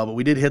as well, but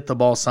we did hit the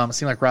ball some. It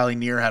seemed like Riley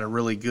Neer had a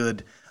really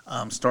good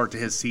start to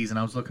his season.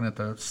 I was looking at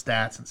the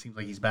stats, and it seems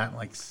like he's batting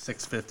like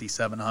 650,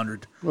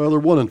 700. Well,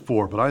 they're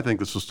 1-4, but I think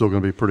this is still going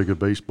to be a pretty good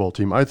baseball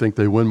team. I think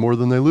they win more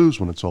than they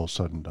lose when it's all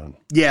said and done.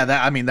 Yeah,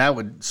 that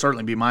would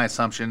certainly be my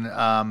assumption.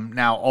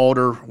 Now,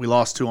 Alder, we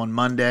lost to on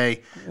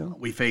Monday. Yeah.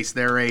 We faced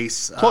their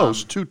ace.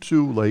 Close,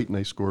 2-2 late, and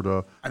they scored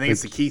a... I think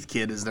it's the Keith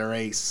kid is their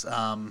ace.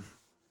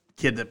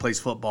 Kid that plays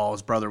football.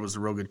 His brother was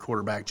a real good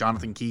quarterback,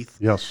 Jonathan Keith.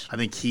 Yes. I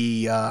think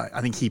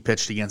he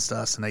pitched against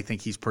us, and they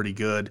think he's pretty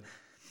good.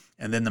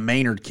 And then the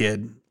Maynard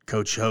kid,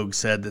 Coach Hogue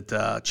said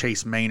that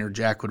Chase Maynard,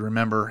 Jack would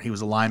remember, he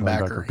was a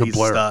linebacker. Good He's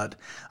player. a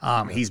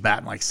stud. He's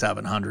batting like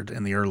 700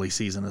 in the early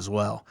season as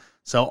well.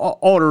 So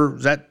Alder,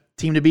 is that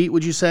team to beat,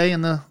 would you say,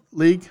 in the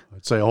league?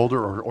 I'd say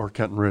Alder or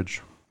Kenton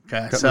Ridge.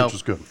 Okay, Kenton Ridge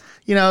is good.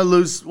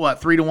 Lose,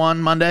 3-1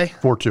 Monday?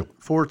 4-2.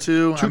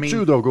 4-2.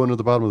 2-2, though, going to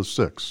the bottom of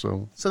the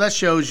 6th. So that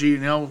shows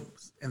you,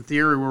 in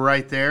theory, we're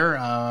right there.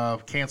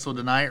 Canceled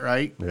tonight,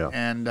 right? Yeah.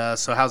 And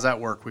so how's that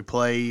work? We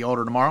play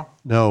Alder tomorrow?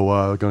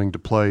 No, going to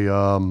play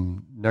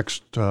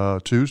next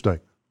Tuesday.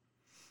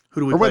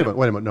 Who do we play?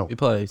 Wait a minute, no. He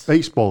plays.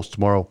 Baseball's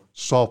tomorrow,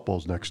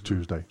 softball's next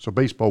Tuesday. So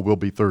baseball will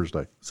be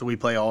Thursday. So we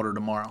play Alder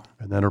tomorrow.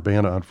 And then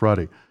Urbana on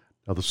Friday.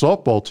 Now, the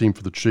softball team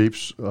for the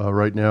Chiefs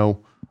right now,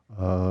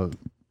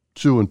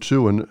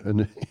 2-2.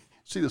 And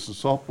see, this is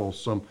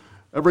softball.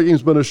 Every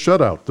game's been a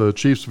shutout. The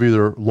Chiefs have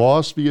either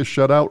lost via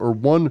shutout or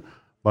won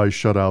by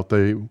shutout.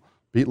 They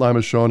beat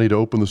Lima Shawnee to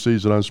open the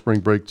season on spring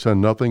break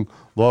 10-0.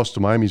 Lost to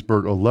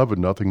Miamisburg 11-0.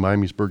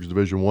 Miamisburg's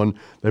Division I.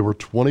 They were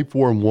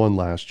 24-1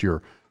 last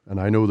year. And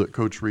I know that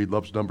Coach Reed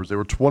loves numbers. They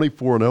were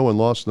 24-0 and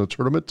lost in the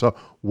tournament to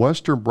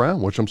Western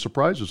Brown, which I'm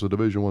surprised is a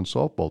Division I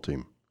softball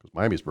team because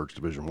Miamisburg's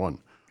Division I.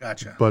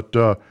 Gotcha. But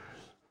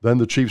then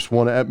the Chiefs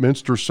won at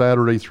Minster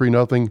Saturday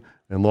 3-0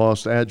 and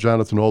lost at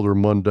Jonathan Alder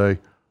Monday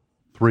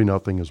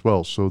 3-0 as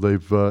well. So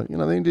they've, they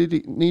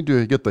need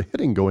to get the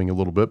hitting going a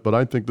little bit, but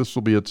I think this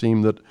will be a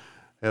team that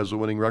has a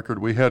winning record.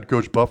 We had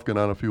Coach Buffkin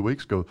on a few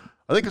weeks ago.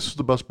 I think this is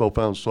the best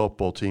Bellefonte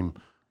softball team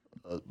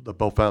that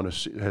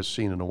Bellefonte has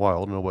seen in a while.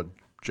 I don't know what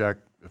Jack,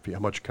 how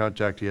much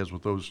contact he has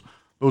with those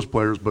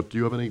players, but do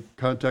you have any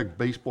contact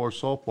baseball or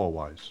softball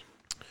wise?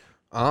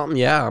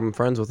 Yeah, I'm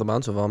friends with a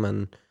bunch of them,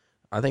 and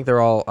I think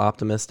they're all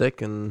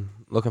optimistic and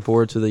looking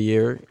forward to the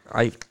year.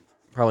 I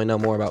probably know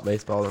more about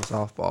baseball than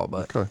softball,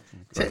 but okay.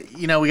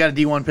 We got a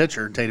D1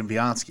 pitcher, Tatum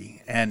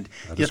Pionsky, and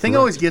the thing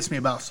always gets me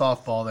about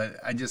softball that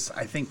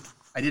I think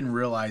I didn't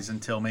realize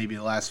until maybe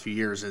the last few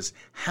years is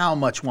how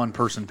much one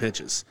person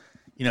pitches.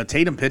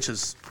 Tatum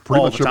pitches pretty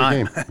all much the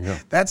time. Every game.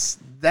 Yeah.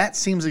 That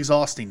seems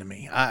exhausting to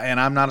me, and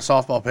I'm not a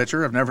softball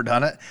pitcher. I've never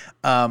done it.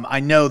 I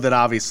know that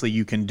obviously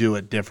you can do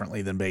it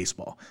differently than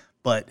baseball,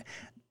 but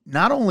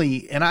not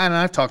only, and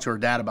I've talked to her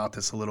dad about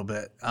this a little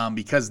bit,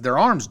 because their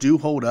arms do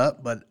hold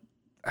up, but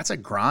that's a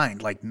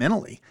grind, like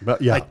mentally. But,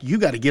 yeah. Like you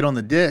got to get on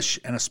the dish,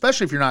 and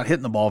especially if you're not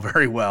hitting the ball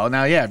very well.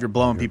 Now, yeah, if you're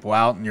blowing people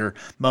out and you're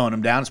mowing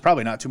them down, it's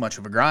probably not too much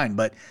of a grind.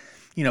 But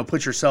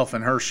put yourself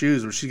in her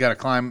shoes where she's got to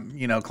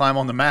climb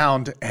on the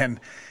mound, and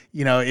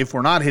if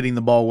we're not hitting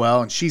the ball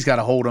well, and she's got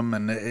to hold them,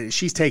 and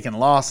she's taking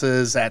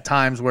losses at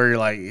times where you're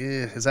like,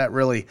 is that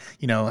really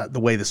the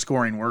way the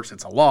scoring works?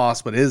 It's a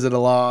loss, but is it a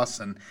loss?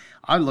 And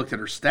I looked at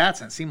her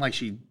stats, and it seemed like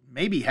she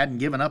maybe hadn't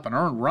given up an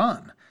earned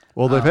run.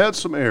 Well, they've had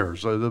some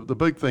errors. The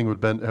big thing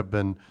would have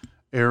been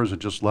errors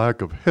and just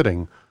lack of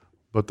hitting,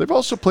 but they've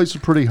also played some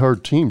pretty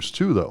hard teams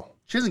too, though.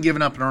 She hasn't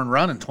given up an earned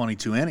run in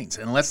 22 innings.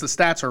 Unless the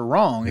stats are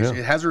wrong, it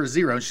has her at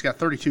 0. She's got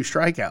 32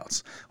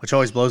 strikeouts, which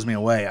always blows me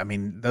away. I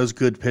mean, those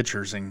good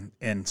pitchers in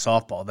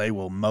softball, they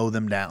will mow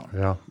them down.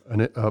 Yeah,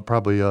 and it,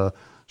 probably a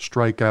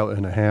strikeout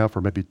and a half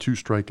or maybe 2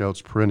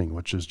 strikeouts per inning,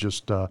 which is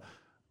just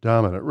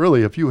dominant.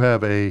 Really, if you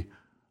have a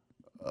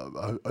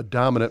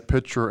dominant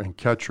pitcher and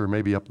catcher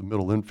maybe up the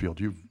middle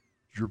infield,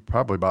 you're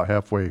probably about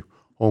halfway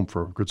home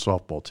for a good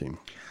softball team.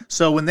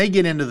 So when they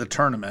get into the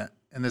tournament,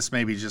 and this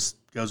maybe just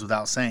goes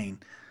without saying,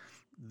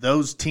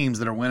 those teams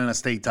that are winning a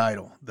state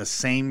title, the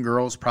same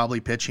girls probably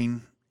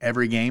pitching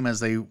every game as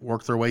they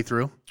work their way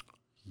through?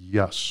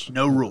 Yes.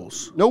 No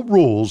rules. No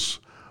rules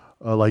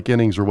like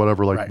innings or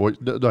whatever, like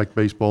like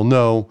baseball.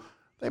 No.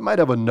 They might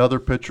have another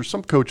pitcher.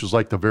 Some coaches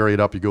like to vary it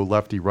up. You go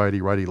lefty,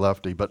 righty, righty,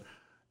 lefty, but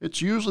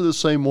it's usually the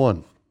same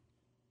one.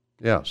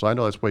 Yeah, so I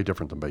know that's way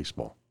different than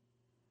baseball.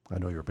 I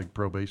know you're a big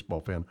pro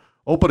baseball fan.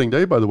 Opening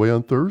day, by the way,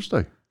 on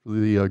Thursday for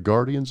the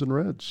Guardians and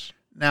Reds.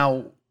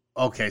 Now,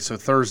 okay, so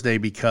Thursday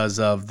because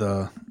of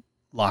the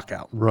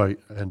lockout. Right,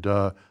 and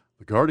the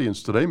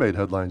Guardians today made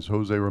headlines.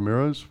 Jose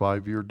Ramirez,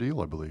 5-year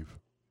deal, I believe,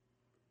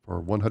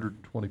 for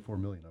 $124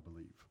 million, I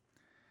believe.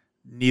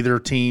 Neither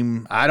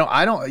team. I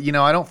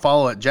don't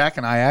follow it. Jack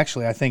and I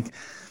think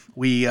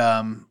we.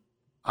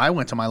 I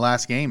went to my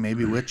last game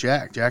maybe with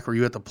Jack. Jack, were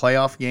you at the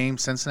playoff game,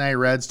 Cincinnati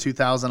Reds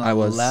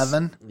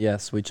 2011?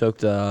 Yes, we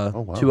choked a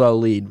 2-0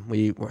 lead.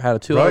 We had a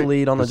 2-0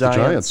 lead on the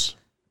Giants,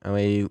 and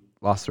we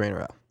lost 3 in a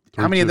row.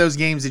 How many of those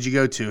games did you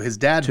go to? His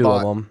dad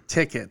bought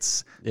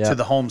tickets to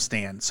the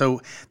homestand.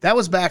 So that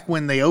was back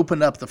when they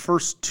opened up the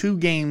first 2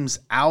 games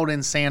out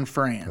in San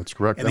Fran. That's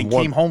correct. And then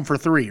came home for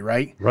 3,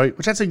 right? Right.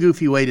 Which that's a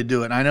goofy way to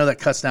do it. And I know that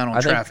cuts down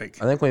on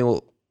traffic. I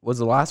think was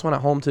the last one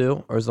at home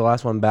too, or was the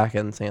last one back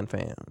in San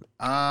Fran?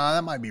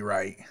 That might be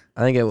right.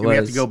 I think it was. Do we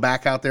have to go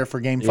back out there for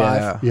game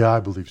 5? Yeah, I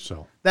believe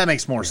so. That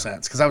makes more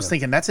sense because I was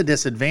thinking that's a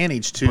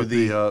disadvantage to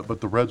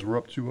But the Reds were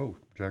up 2-0.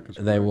 Jack is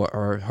they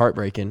were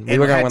heartbreaking. We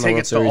were going to win the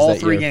World Series all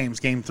 3 games.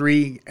 Game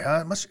 3,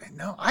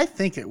 I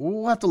think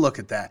we'll have to look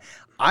at that.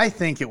 I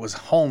think it was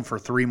home for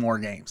 3 more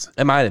games.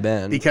 It might have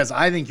been because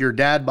I think your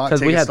dad bought tickets.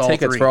 Because we had to all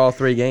tickets 3. for all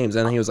 3 games,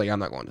 and he was like, "I'm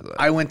not going to that."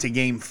 I went to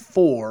game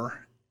 4.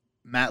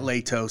 Matt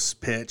Latos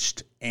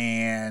pitched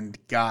and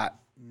got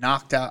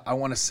knocked out. I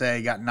want to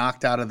say got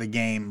knocked out of the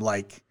game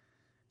like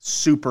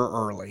super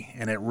early,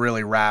 and it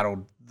really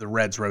rattled the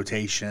Reds'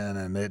 rotation,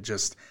 and it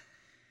just.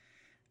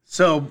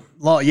 So,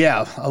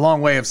 yeah, a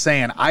long way of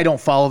saying I don't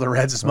follow the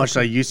Reds as much as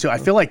I used to. I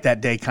feel like that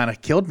day kind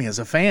of killed me as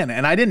a fan,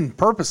 and I didn't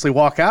purposely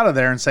walk out of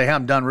there and say, hey,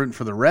 I'm done rooting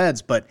for the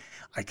Reds, but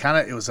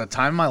it was a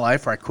time in my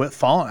life where I quit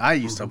following. I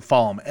used to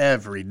follow them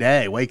every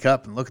day, wake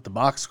up and look at the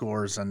box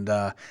scores, and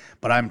but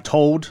I'm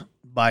told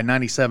by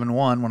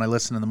 97.1 when I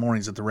listen in the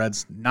mornings that the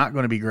Reds not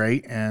going to be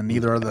great, and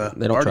neither are the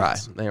They don't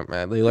Guardians.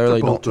 try. They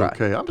literally don't try.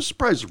 Okay, I'm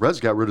surprised the Reds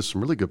got rid of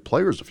some really good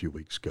players a few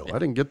weeks ago. I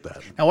didn't get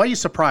that. Now, why are you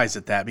surprised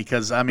at that?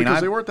 Because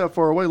they weren't that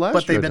far away last year.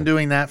 But they've been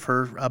doing that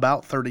for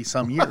about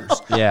 30-some years.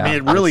 Yeah. I mean,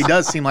 it really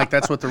does seem like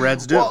that's what the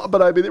Reds do. Well,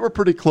 but I mean, they were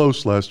pretty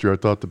close last year, I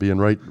thought, to being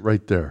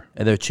right there.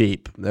 And they're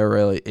cheap. They're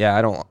really,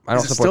 I don't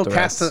Is it support still the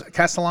Reds.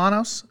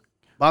 Castellanos?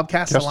 Bob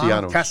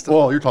Castellanos?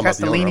 You're talking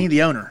Castellini, about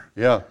the owner.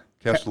 Yeah,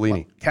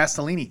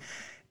 Castellini.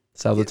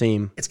 Sell the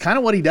team. It's kind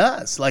of what he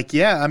does.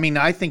 I mean,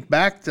 I think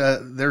back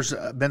to there's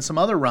been some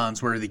other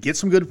runs where they get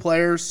some good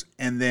players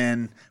and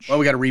then,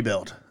 we got to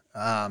rebuild.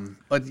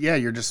 But, yeah,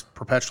 you're just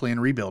perpetually in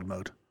rebuild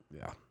mode.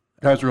 Yeah.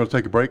 Guys, we're going to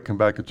take a break, come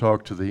back and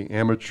talk to the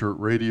Amateur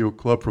Radio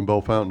Club from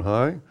Bellefontaine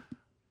High.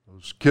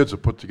 Those kids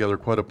have put together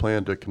quite a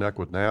plan to connect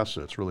with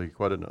NASA. It's really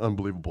quite an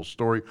unbelievable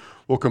story.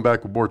 We'll come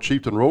back with more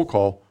Chieftain Roll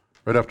Call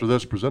right after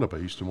this, presented by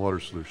Easton Water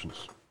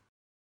Solutions.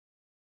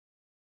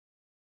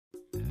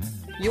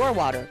 Your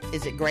water,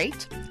 is it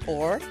great?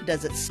 Or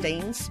does it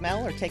stain,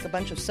 smell, or take a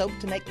bunch of soap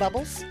to make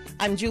bubbles?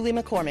 I'm Julie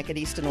McCormick at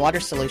Easton Water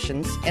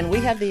Solutions, and we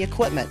have the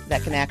equipment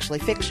that can actually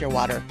fix your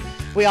water.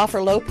 We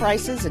offer low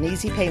prices and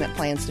easy payment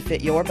plans to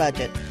fit your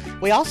budget.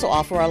 We also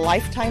offer a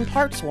lifetime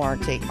parts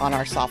warranty on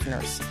our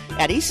softeners.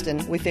 At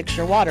Easton, we fix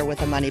your water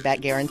with a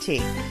money-back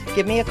guarantee.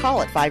 Give me a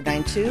call at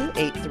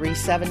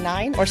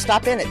 592-8379 or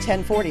stop in at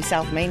 1040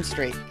 South Main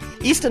Street.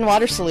 Easton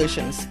Water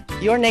Solutions,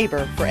 your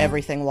neighbor for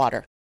everything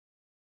water.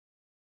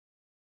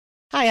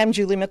 Hi, I'm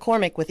Julie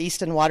McCormick with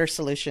Easton Water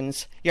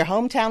Solutions, your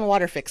hometown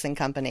water fixing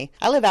company.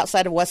 I live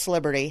outside of West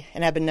Liberty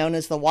and have been known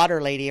as the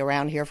water lady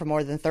around here for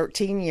more than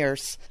 13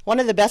 years. One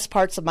of the best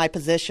parts of my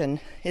position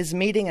is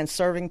meeting and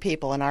serving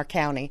people in our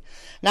county,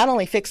 not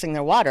only fixing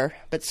their water,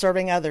 but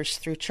serving others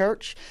through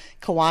church,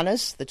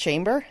 Kiwanis, the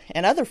chamber,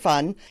 and other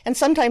fun and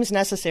sometimes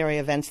necessary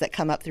events that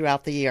come up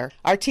throughout the year.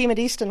 Our team at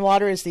Easton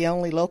Water is the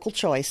only local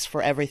choice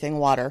for everything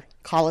water.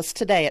 Call us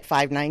today at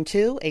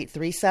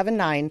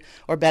 592-8379,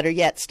 or better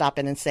yet, stop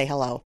in and say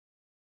hello.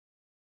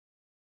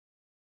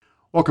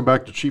 Welcome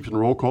back to Chieftain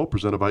Roll Call,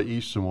 presented by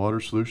Easton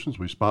Water Solutions.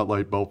 We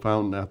spotlight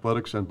Bellefontaine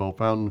Athletics and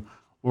Bellefontaine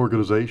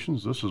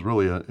organizations. This is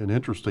really an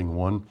interesting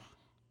one,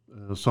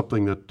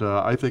 something that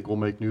I think will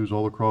make news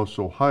all across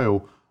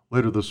Ohio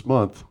later this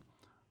month.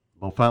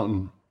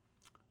 Bellefontaine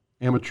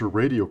Amateur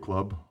Radio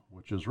Club,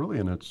 which is really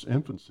in its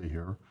infancy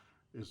here,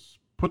 is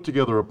put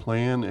together a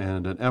plan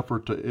and an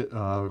effort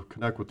to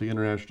connect with the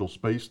International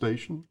Space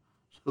Station.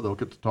 So they'll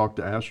get to talk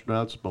to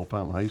astronauts at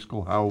Bellefontaine High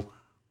School. How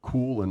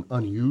cool and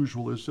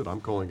unusual is it?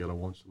 I'm calling it a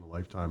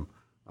once-in-a-lifetime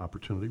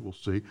opportunity. We'll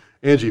see.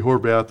 Angie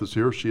Horvath is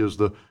here. She is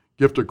the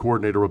gifted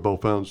coordinator of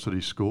Bellefontaine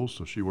City Schools,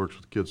 so she works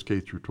with kids K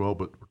through 12,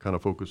 but we're kind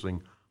of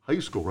focusing high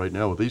school right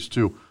now with these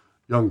two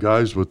young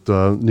guys, with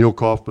Neil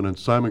Kaufman and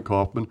Simon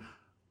Kaufman.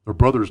 Their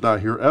brother's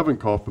not here, Evan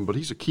Kaufman, but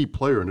he's a key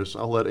player in this.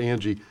 I'll let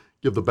Angie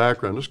give the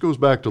background. This goes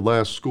back to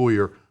last school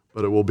year,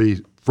 but it will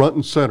be front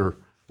and center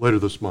later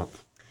this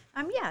month.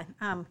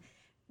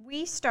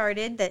 We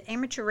started, the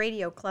Amateur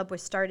Radio Club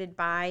was started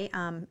by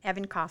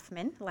Evan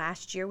Kaufman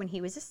last year when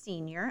he was a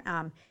senior.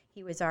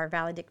 He was our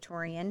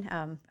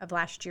valedictorian of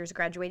last year's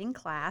graduating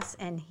class,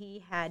 and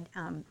he had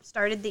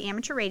started the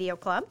Amateur Radio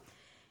Club.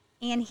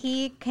 And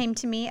he came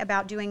to me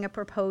about doing a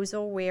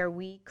proposal where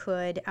we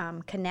could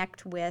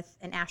connect with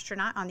an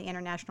astronaut on the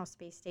International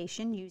Space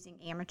Station using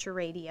amateur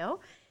radio,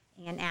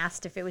 and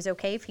asked if it was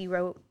okay if he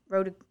wrote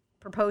a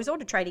proposal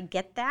to try to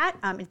get that.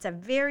 It's a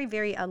very,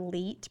 very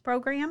elite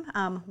program.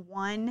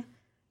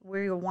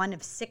 We're one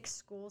of 6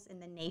 schools in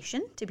the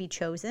nation to be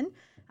chosen,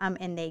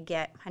 and they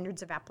get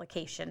hundreds of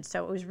applications.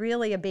 So it was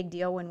really a big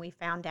deal when we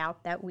found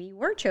out that we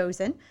were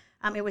chosen.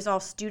 It was all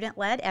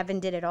student-led. Evan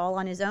did it all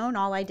on his own.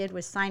 All I did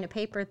was sign a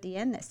paper at the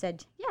end that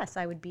said, yes,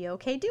 I would be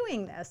okay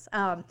doing this.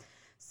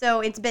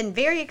 So it's been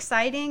very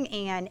exciting,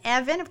 and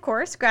Evan, of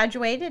course,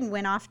 graduated and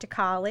went off to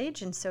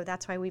college, and so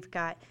that's why we've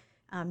got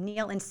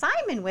Neil and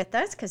Simon with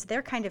us, because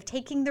they're kind of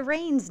taking the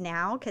reins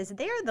now, because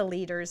they're the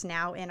leaders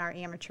now in our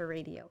amateur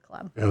radio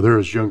club. Yeah, they're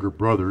his younger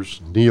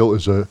brothers. Neil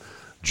is a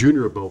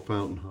junior at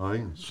Bellefontaine High,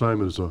 and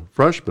Simon is a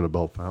freshman at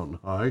Bellefontaine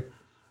High.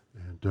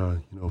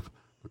 And,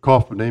 the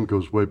Kaufman name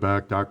goes way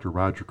back. Dr.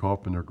 Roger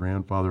Kaufman, their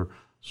grandfather,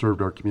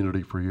 served our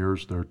community for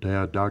years. Their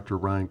dad, Dr.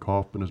 Ryan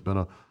Kaufman, has been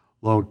a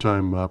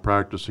long-time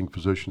practicing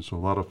physician, so a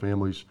lot of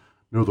families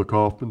know the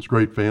Kaufmans.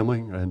 Great family,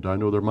 and I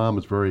know their mom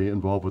is very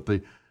involved with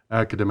the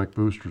academic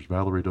boosters.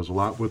 Valerie does a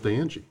lot with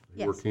Angie.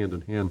 They work hand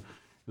in hand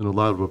in a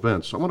lot of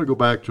events. I want to go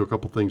back to a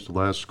couple things to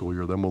last school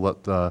year, then we'll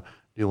let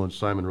Neil and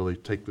Simon really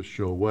take the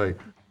show away.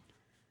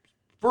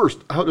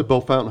 First, how did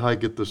Bellefontaine High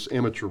get this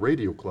amateur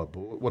radio club?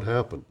 What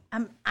happened?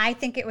 I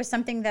think it was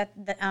something that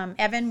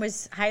Evan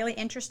was highly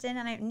interested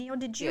in. Neil,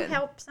 did you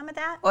help some of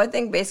that? Well, I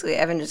think basically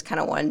Evan just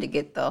kind of wanted to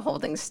get the whole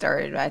thing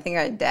started. I think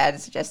our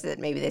dad suggested that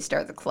maybe they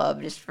start the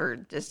club just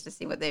to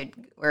see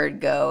where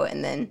it'd go,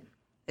 and then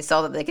they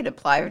saw that they could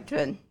apply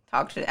to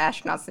talk to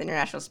astronauts at the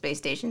International Space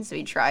Station, so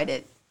he tried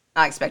it,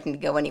 not expecting to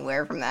go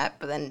anywhere from that,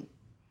 but then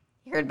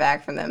he heard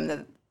back from them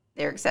that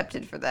they're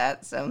accepted for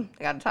that, so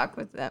we got to talk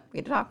with them. We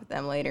had to talk with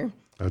them later.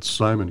 That's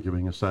Simon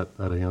giving us that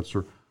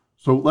answer.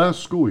 So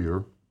last school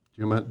year,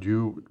 do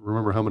you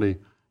remember how many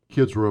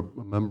kids were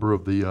a member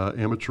of the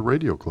amateur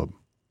radio club?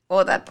 Well,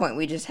 at that point,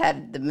 we just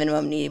had the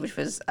minimum need, which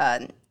was,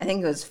 I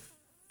think it was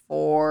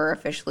 4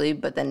 officially,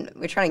 but then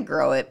we're trying to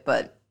grow it,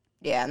 but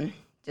yeah,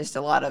 just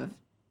a lot of,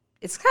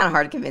 it's kind of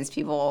hard to convince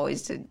people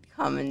always to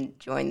come and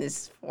join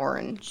this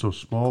foreign So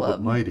small club.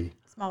 but mighty.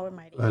 Small or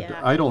mighty,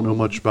 I don't know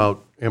much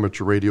about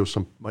amateur radio.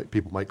 Some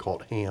people might call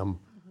it ham.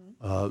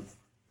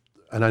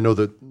 And I know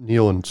that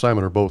Neil and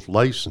Simon are both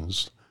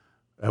licensed.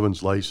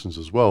 Evan's licensed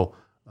as well.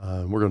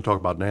 We're going to talk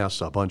about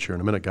NASA a bunch here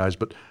in a minute, guys.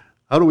 But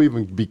how do we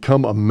even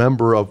become a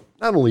member of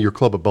not only your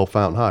club at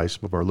Bellefontaine High?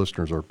 Some of our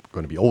listeners are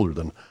going to be older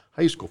than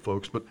high school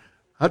folks. But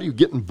how do you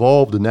get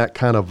involved in that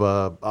kind of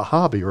a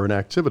hobby or an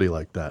activity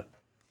like that?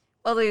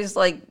 Well, there's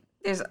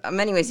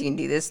many ways you can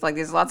do this. Like,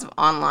 there's lots of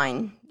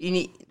online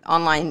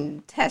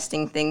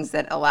testing things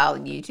that allow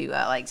you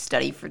to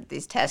study for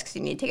these tests. 'Cause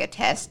you need to take a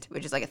test,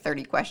 which is like a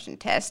 30-question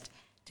test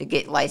to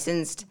get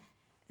licensed.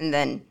 And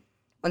then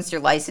once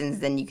you're licensed,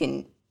 then you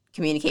can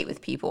communicate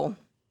with people,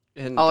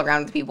 and all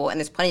around with people. And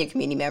there's plenty of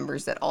community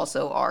members that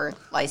also are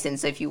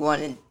licensed. So if you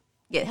want to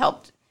get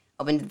helped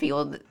into the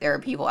field, there are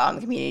people out in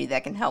the community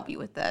that can help you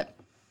with that.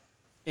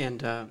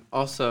 And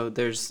also,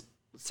 there's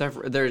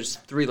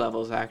 3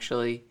 levels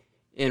actually,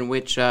 in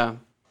which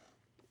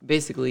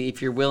basically, if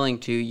you're willing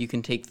to, you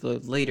can take the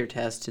later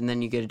test, and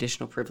then you get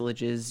additional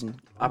privileges and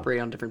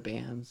operate on different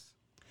bands.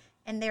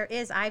 And there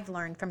is, I've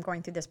learned from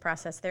going through this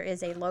process, there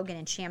is a Logan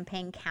and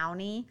Champaign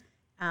County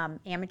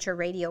amateur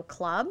radio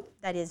club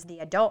that is the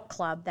adult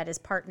club that is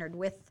partnered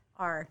with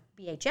our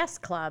BHS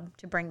club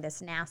to bring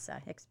this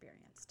NASA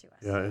experience to us.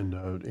 Yeah, and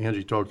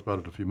Angie talked about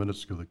it a few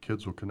minutes ago. The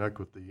kids will connect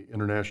with the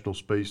International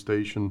Space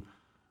Station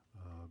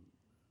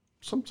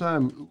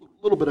sometime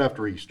a little bit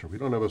after Easter. We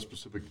don't have a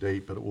specific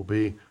date, but it will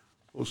be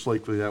most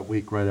likely that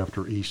week right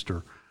after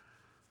Easter.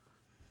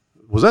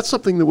 Was that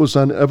something that was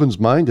on Evan's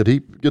mind? Did he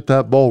get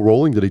that ball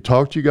rolling? Did he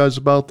talk to you guys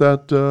about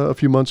that a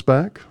few months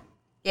back?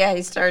 Yeah,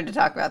 he started to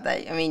talk about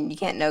that. I mean, you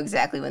can't know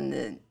exactly when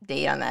the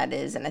date on that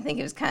is, and I think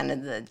it was kind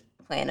of the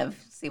plan of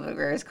see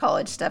where his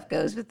college stuff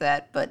goes with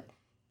that, but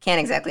can't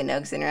exactly know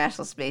because the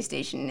International Space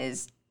Station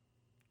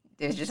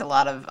there's just a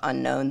lot of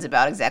unknowns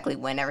about exactly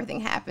when everything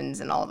happens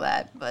and all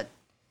that, but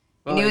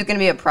we knew it was going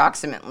to be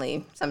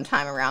approximately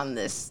sometime around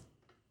this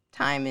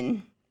time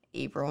in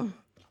April.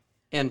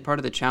 And part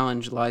of the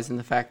challenge lies in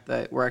the fact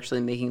that we're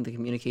actually making the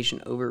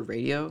communication over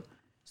radio.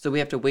 So we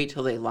have to wait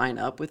till they line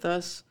up with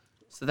us.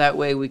 So that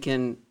way we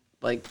can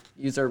like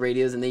use our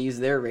radios and they use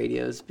their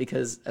radios,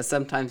 because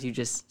sometimes you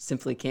just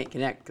simply can't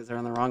connect because they're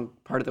on the wrong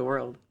part of the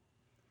world.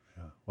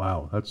 Yeah.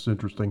 Wow, that's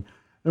interesting.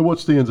 And what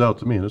stands out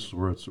to me, and this is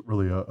where it's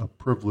really a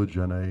privilege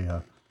and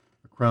a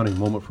crowning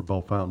moment for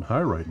Bellefontaine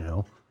High right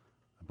now,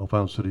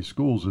 Bellefontaine City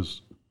Schools,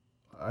 is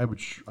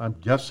I'm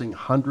guessing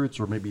hundreds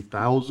or maybe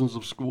thousands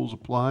of schools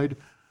applied.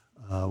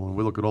 When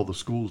we look at all the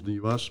schools in the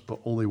U.S., but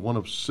only one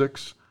of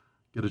 6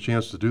 get a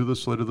chance to do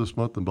this later this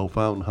month, and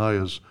Bellefontaine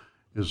High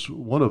is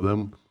one of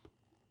them.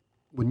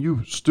 When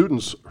you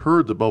students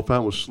heard that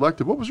Bellefontaine was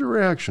selected, what was your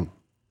reaction?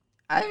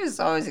 I was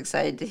always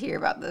excited to hear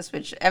about this,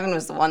 which Evan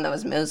was the one that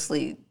was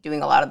mostly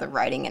doing a lot of the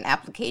writing and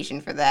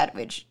application for that,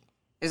 which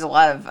there's a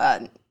lot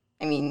of,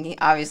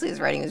 obviously his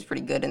writing was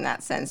pretty good in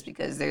that sense,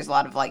 because there's a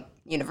lot of like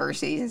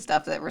universities and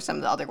stuff that were some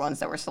of the other ones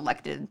that were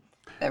selected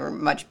that were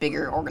much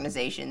bigger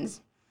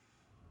organizations.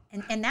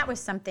 And that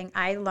was something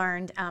I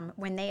learned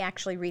when they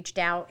actually reached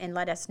out and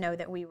let us know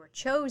that we were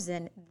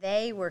chosen.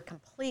 They were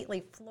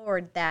completely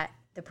floored that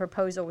the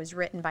proposal was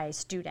written by a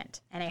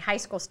student, and a high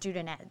school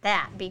student at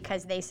that,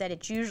 because they said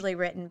it's usually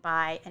written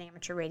by an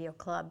amateur radio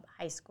club,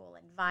 high school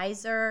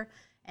advisor,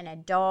 an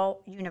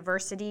adult,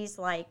 universities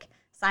like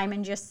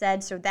Simon just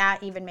said, so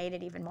that even made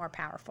it even more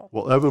powerful.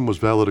 Well, Evan was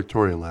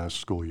valedictorian last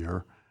school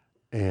year,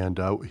 and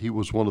he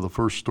was one of the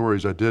first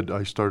stories I did.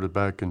 I started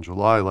back in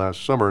July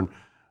last summer, and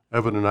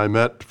Evan and I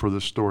met for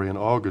this story in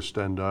August,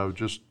 and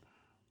just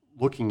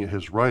looking at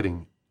his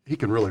writing, he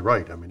can really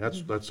write. I mean,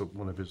 that's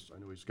one of his, I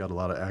know he's got a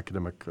lot of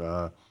academic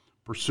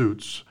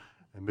pursuits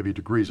and maybe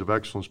degrees of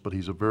excellence, but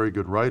he's a very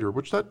good writer,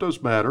 which that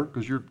does matter,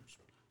 because you're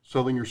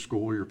selling your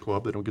school or your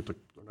club. They're not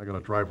going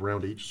to drive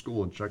around to each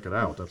school and check it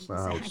out. That's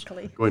not how it's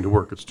going to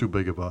work. It's too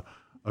big of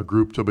a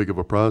group, too big of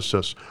a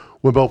process.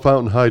 When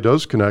Bellefontaine High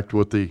does connect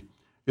with the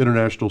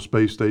International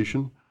Space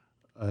Station,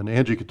 and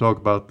Angie can talk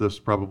about this,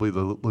 probably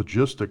the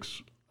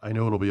logistics. I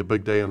know it'll be a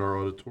big day in our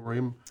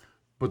auditorium.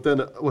 But then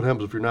what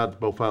happens if you're not at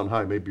Bellefontaine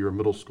High? Maybe you're a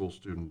middle school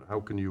student. How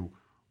can you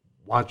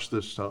watch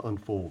this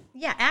unfold?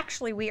 Yeah,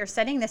 actually, we are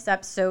setting this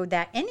up so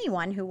that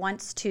anyone who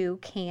wants to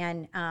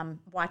can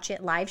watch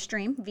it live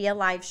stream, via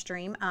live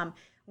stream.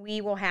 We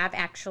will have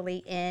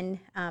actually in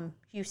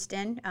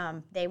Houston,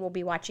 they will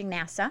be watching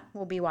NASA.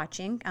 We'll be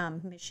watching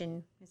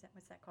Mission, what's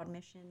that called?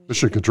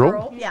 Mission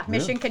Control? Yeah,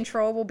 Mission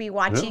Control will be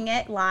watching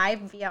it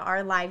live via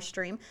our live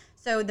stream.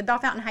 So the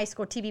Bellefontaine High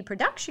School TV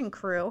production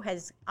crew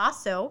has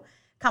also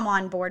come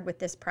on board with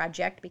this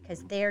project,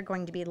 because they're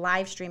going to be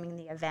live streaming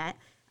the event.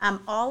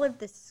 All of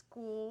the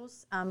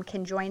schools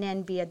can join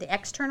in via the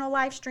external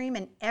live stream,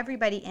 and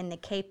everybody in the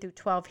K through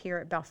 12 here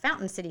at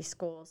Bellefontaine City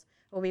Schools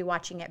will be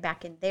watching it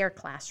back in their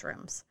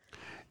classrooms.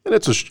 And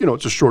it's a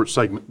short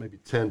segment, maybe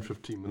 10,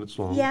 15 minutes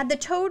long. Yeah, the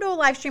total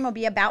live stream will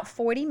be about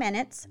 40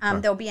 minutes.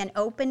 There'll be an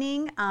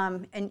opening,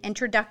 an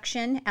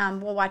introduction.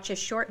 We'll watch a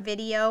short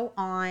video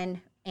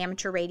on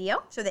amateur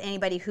radio, so that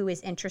anybody who is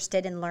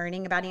interested in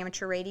learning about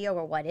amateur radio,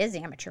 or what is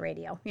amateur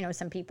radio,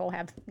 some people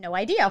have no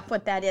idea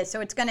what that is, so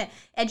it's going to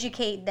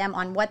educate them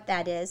on what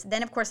that is.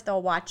 Then of course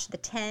they'll watch the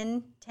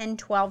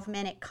 12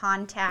 minute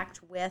contact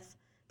with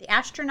the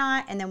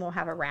astronaut, and then we'll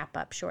have a wrap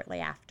up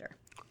shortly after.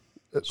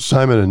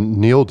 Simon and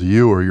Neil, do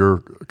you or your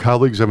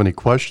colleagues have any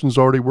questions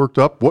already worked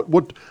up?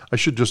 What I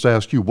should just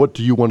ask you, what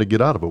do you want to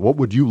get out of it? What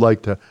would you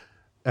like to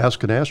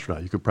ask an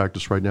astronaut? You could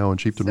practice right now in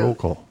Chieftain Roll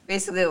Call.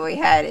 Basically what we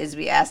had is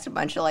we asked a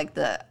bunch of like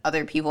the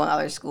other people in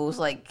other schools,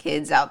 like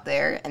kids out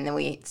there, and then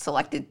we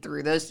selected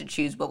through those to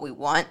choose what we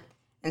want.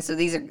 And so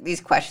these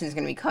questions are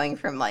going to be coming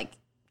from like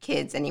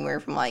kids anywhere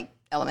from like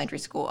elementary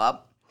school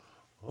up.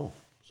 Oh,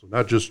 so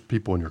not just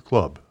people in your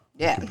club.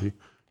 Yeah. It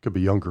could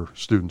be younger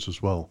students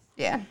as well.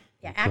 Yeah.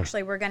 Yeah,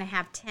 actually, we're going to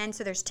have 10.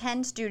 So there's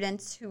 10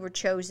 students who were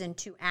chosen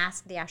to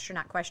ask the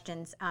astronaut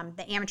questions.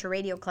 The Amateur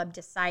Radio Club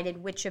decided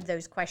which of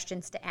those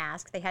questions to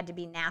ask. They had to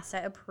be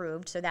NASA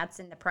approved, so that's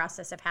in the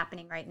process of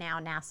happening right now.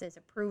 NASA is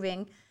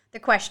approving the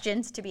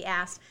questions to be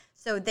asked.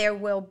 So there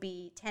will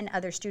be 10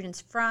 other students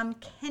from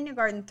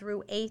kindergarten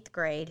through 8th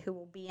grade who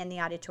will be in the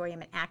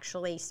auditorium and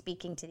actually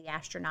speaking to the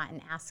astronaut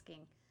and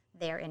asking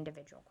their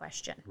individual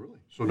question. Really?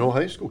 So no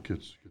high school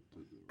kids?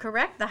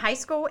 Correct. The High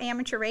School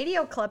Amateur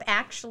Radio Club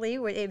actually,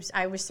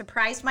 I was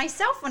surprised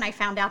myself when I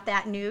found out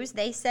that news.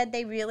 They said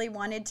they really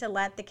wanted to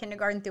let the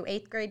kindergarten through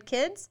 8th grade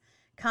kids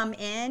come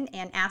in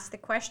and ask the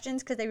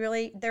questions, because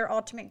their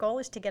ultimate goal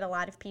is to get a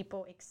lot of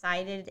people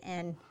excited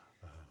and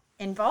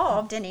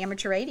involved in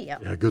amateur radio.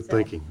 Yeah, good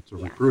thinking. It's a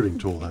recruiting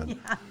tool then.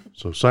 Yeah.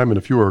 So Simon,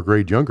 if you were a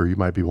grade younger, you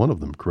might be one of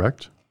them,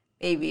 correct?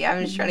 Maybe.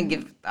 I'm just trying to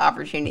give the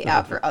opportunity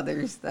out for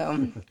others, though,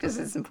 because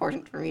it's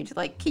important for me to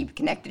like keep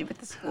connected with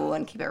the school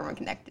and keep everyone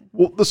connected.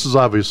 Well, this is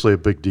obviously a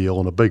big deal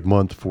and a big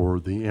month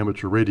for the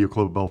Amateur Radio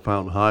Club at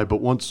Bellefontaine High.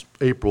 But once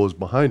April is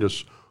behind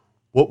us,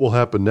 what will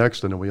happen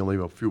next? I know we only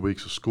have a few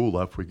weeks of school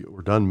left.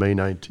 We're done May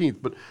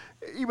 19th. But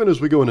even as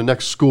we go into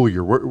next school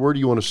year, where do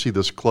you want to see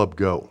this club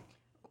go?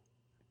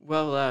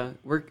 Well,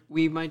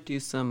 we might do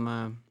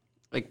some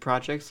like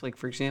projects. Like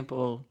for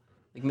example,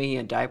 like making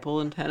a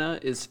dipole antenna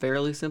is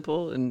fairly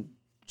simple, and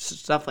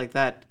stuff like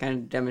that kind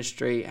of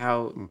demonstrate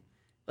how,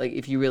 like,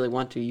 if you really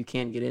want to, you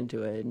can get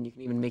into it, and you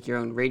can even make your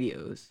own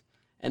radios,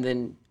 and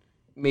then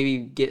maybe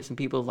get some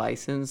people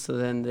licensed so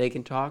then they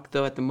can talk.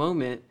 Though at the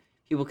moment,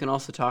 people can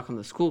also talk on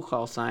the school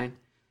call sign,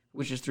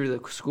 which is through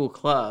the school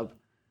club,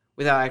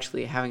 without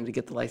actually having to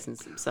get the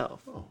license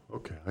themselves. Oh,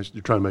 okay.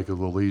 You're trying to make it a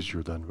little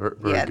easier then.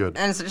 Very good.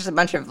 And it's just a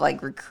bunch of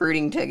like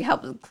recruiting to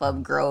help the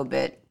club grow a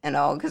bit and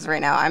all. Because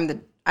right now I'm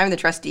the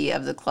trustee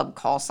of the club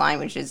call sign,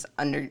 which is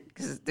under,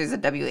 because there's a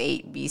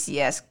W8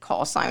 BCS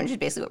call sign, which is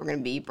basically what we're going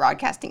to be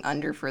broadcasting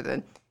under for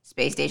the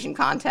space station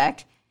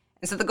contact.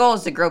 And so the goal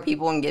is to grow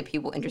people and get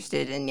people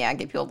interested and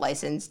get people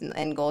licensed,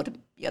 and goal to be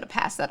able to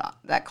pass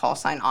that call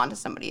sign on to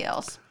somebody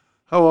else.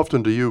 How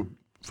often do you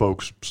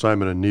folks,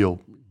 Simon and Neil,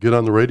 get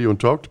on the radio and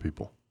talk to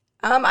people?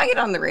 I get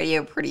on the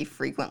radio pretty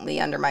frequently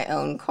under my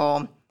own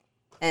call,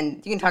 and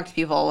you can talk to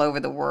people all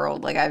over the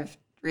world. Like I've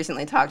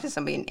recently talked to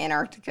somebody in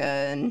Antarctica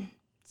and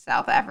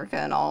South Africa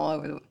and all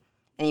over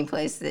any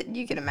place that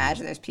you can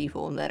imagine. There's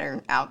people that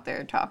are out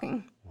there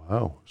talking.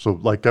 Wow. So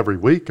like every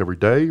week, every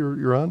day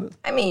you're on it?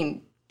 I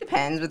mean,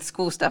 depends. With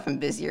school stuff, I'm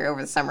busier.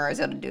 Over the summer, I was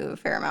able to do a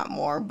fair amount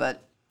more,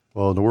 but...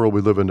 Well, in the world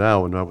we live in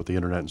now, and now with the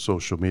internet and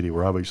social media,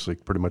 we're obviously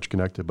pretty much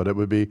connected, but it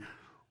would be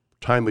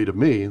timely to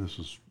me, this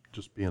is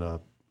just being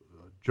a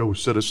Joe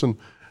citizen,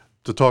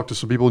 to talk to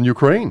some people in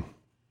Ukraine.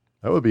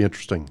 That would be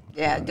interesting.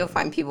 Yeah, you'll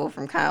find people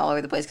from kind of all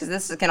over the place, because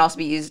this can also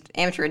be used,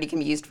 amateur radio can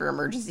be used for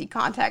emergency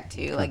contact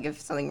too. Like if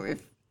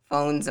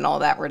phones and all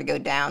that were to go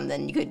down,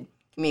 then you could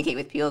communicate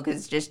with people, because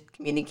it's just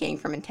communicating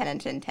from antenna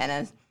to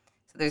antenna. So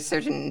there's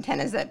certain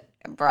antennas that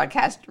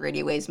broadcast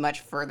radio waves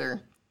much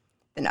further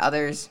than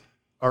others.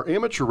 Are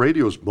amateur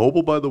radios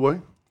mobile, by the way?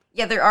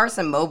 Yeah, there are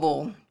some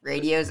mobile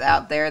radios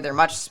out there. They're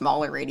much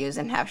smaller radios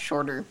and have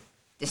shorter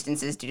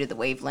distances due to the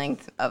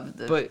wavelength of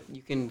the... But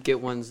you can get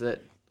ones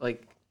that,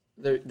 like,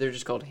 they're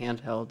just called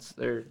handhelds.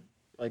 They're,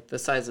 like, the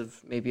size of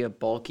maybe a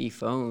bulky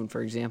phone,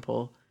 for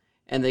example.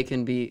 And they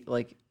can be,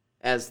 like,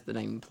 as the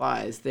name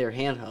implies, they're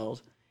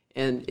handheld.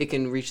 And it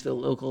can reach the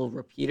local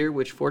repeater,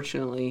 which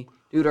fortunately,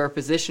 due to our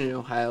position in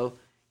Ohio,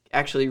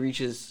 actually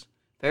reaches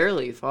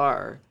fairly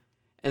far.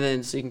 And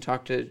then so you can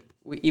talk to...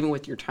 Even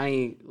with your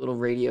tiny little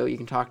radio, you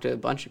can talk to a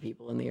bunch of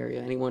people in the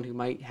area, anyone who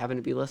might happen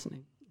to be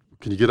listening.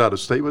 Can you get out of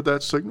state with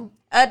that signal?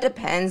 It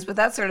depends. With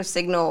that sort of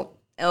signal,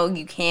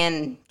 you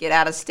can get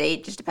out of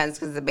state. Just depends,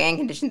 because the band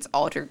conditions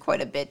alter quite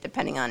a bit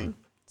depending on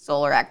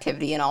solar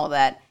activity and all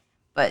that.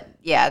 But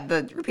yeah,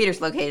 the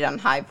repeater's located on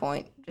High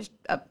Point, just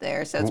up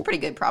there, so it's pretty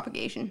good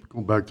propagation.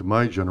 Going back to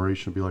my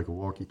generation, it'd be like a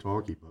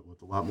walkie-talkie, but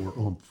with a lot more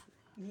oomph.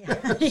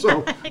 Yeah,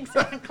 So-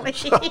 exactly.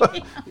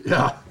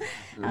 Yeah.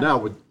 Now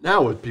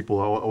with people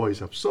always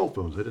have cell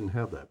phones. They didn't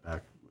have that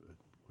back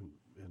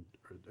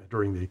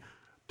during the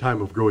time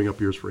of growing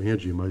up years for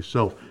Angie and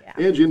myself. Yeah.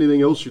 Angie,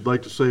 anything else you'd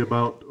like to say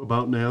about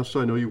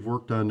NASA? I know you've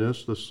worked on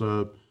this. This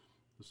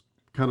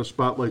kind of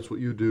spotlights what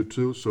you do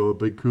too. So a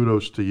big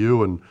kudos to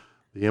you and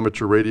the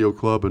Amateur Radio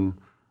Club and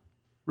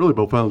really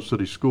Bellefontaine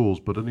City Schools.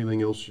 But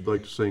anything else you'd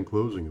like to say in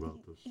closing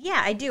about this?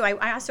 Yeah, I do.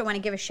 I also want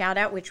to give a shout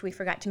out, which we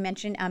forgot to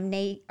mention.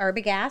 Nate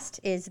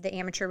Arbogast is the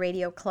Amateur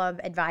Radio Club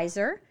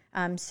advisor.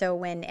 So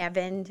when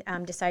Evan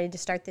decided to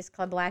start this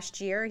club last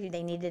year,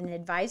 they needed an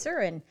advisor,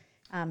 and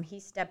he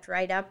stepped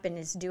right up and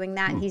is doing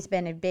that. He's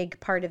been a big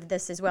part of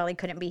this as well. He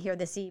couldn't be here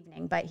this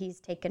evening, but he's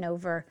taken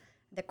over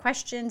the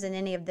questions and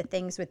any of the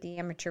things with the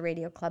Amateur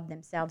Radio Club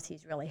themselves.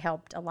 He's really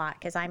helped a lot,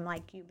 because I'm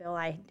like you, Bill.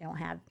 I don't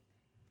have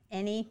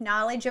any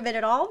knowledge of it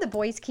at all. The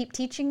boys keep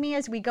teaching me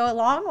as we go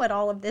along what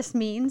all of this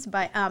means.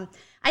 But I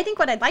think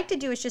what I'd like to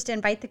do is just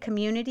invite the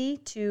community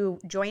to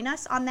join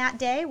us on that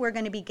day. We're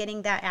going to be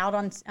getting that out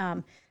on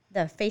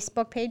the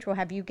Facebook page. We'll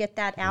have you get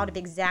that out of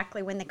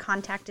exactly when the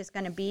contact is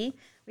going to be.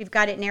 We've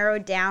got it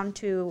narrowed down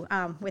to,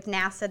 with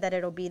NASA, that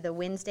it'll be the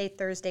Wednesday,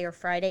 Thursday, or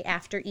Friday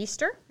after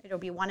Easter. It'll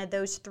be one of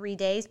those 3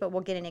 days, but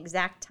we'll get an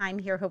exact time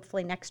here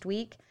hopefully next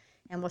week,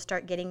 and we'll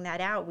start getting that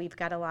out. We've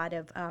got a lot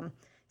of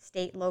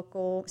state and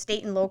local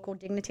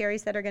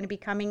dignitaries that are going to be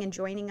coming and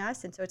joining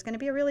us, and so it's going to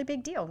be a really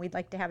big deal. We'd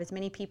like to have as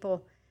many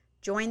people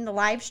join the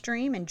live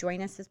stream and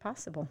join us as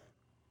possible.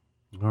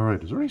 All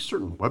right. Is there any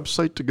certain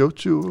website to go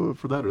to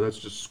for that, or that's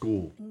just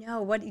school?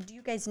 No. What do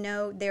you guys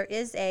know? There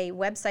is a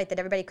website that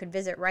everybody could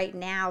visit right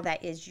now.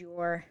 That is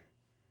your,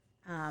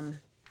 it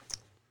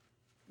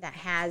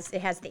has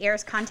the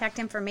AIR's contact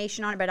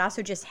information on it, but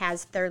also just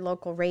has their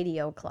local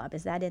radio club.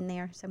 Is that in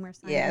there somewhere?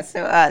 Simon? Yeah.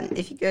 So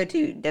if you go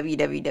to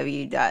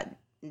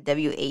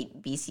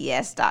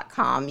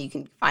www.w8bcs.com, you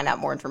can find out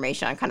more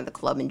information on kind of the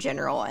club in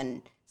general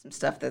and some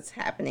stuff that's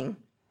happening.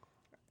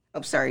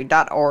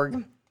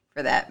 .org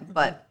for that,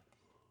 but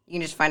you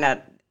can just find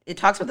out. It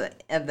talks about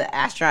the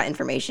astronaut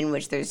information,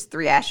 which there's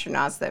 3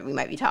 astronauts that we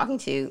might be talking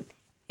to.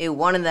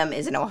 One of them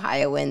is an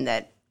Ohioan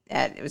that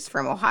it was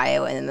from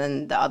Ohio, and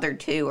then the other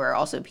 2 are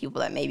also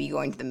people that may be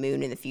going to the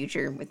moon in the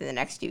future within the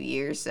next few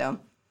years. So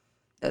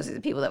those are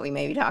the people that we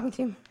may be talking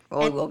to,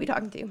 or we will be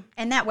talking to.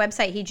 And that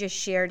website he just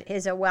shared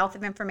is a wealth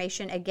of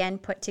information, again,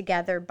 put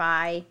together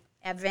by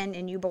Evan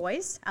and you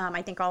boys.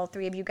 I think all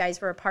three of you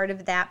guys were a part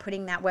of that,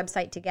 putting that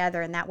website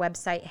together. And that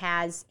website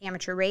has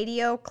Amateur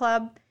Radio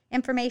Club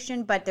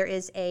information, but there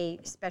is a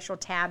special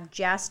tab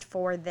just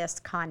for this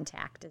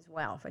contact as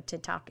well to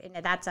talk. And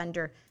that's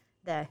under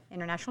the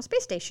International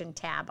Space Station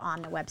tab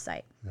on the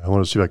website. I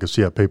want to see if I can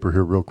see that paper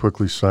here real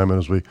quickly, Simon,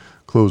 as we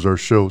close our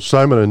show.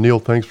 Simon and Neil,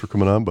 thanks for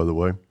coming on, by the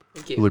way.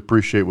 Thank you. Really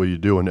appreciate what you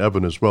do, and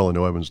Evan as well. I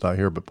know Evan's not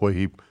here, but boy,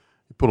 he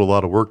put a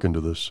lot of work into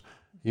this.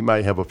 He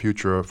might have a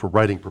future for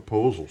writing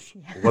proposals,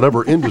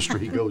 whatever industry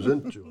he goes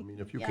into. I mean,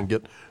 if you can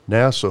get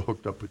NASA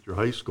hooked up with your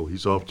high school,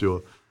 he's off to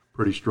a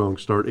pretty strong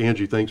start.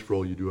 Angie, thanks for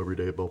all you do every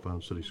day at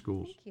Bellefontaine City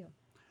Schools. Thank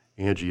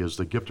you. Angie is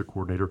the gifted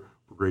coordinator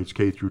for grades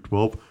K through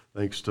 12.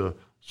 Thanks to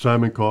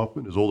Simon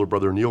Kaufman, his older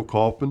brother Neil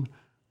Kaufman,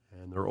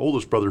 and their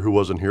oldest brother who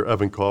wasn't here,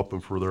 Evan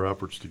Kaufman, for their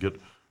efforts to get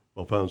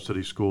Bellefontaine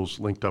City Schools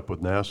linked up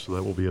with NASA. So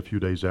that will be a few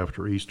days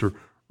after Easter.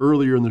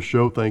 Earlier in the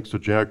show, thanks to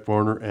Jack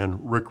Varner and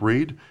Rick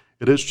Reed.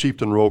 It is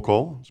Chieftain Roll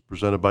Call. It's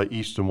presented by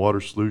Easton Water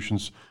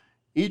Solutions.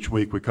 Each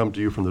week we come to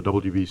you from the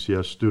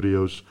WVCS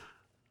studios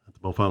at the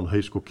Bellefontaine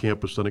High School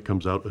campus. Then it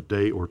comes out a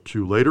day or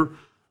two later.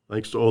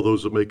 Thanks to all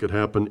those that make it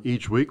happen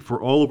each week.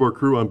 For all of our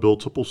crew, I'm Bill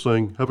Tipple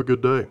saying have a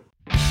good day.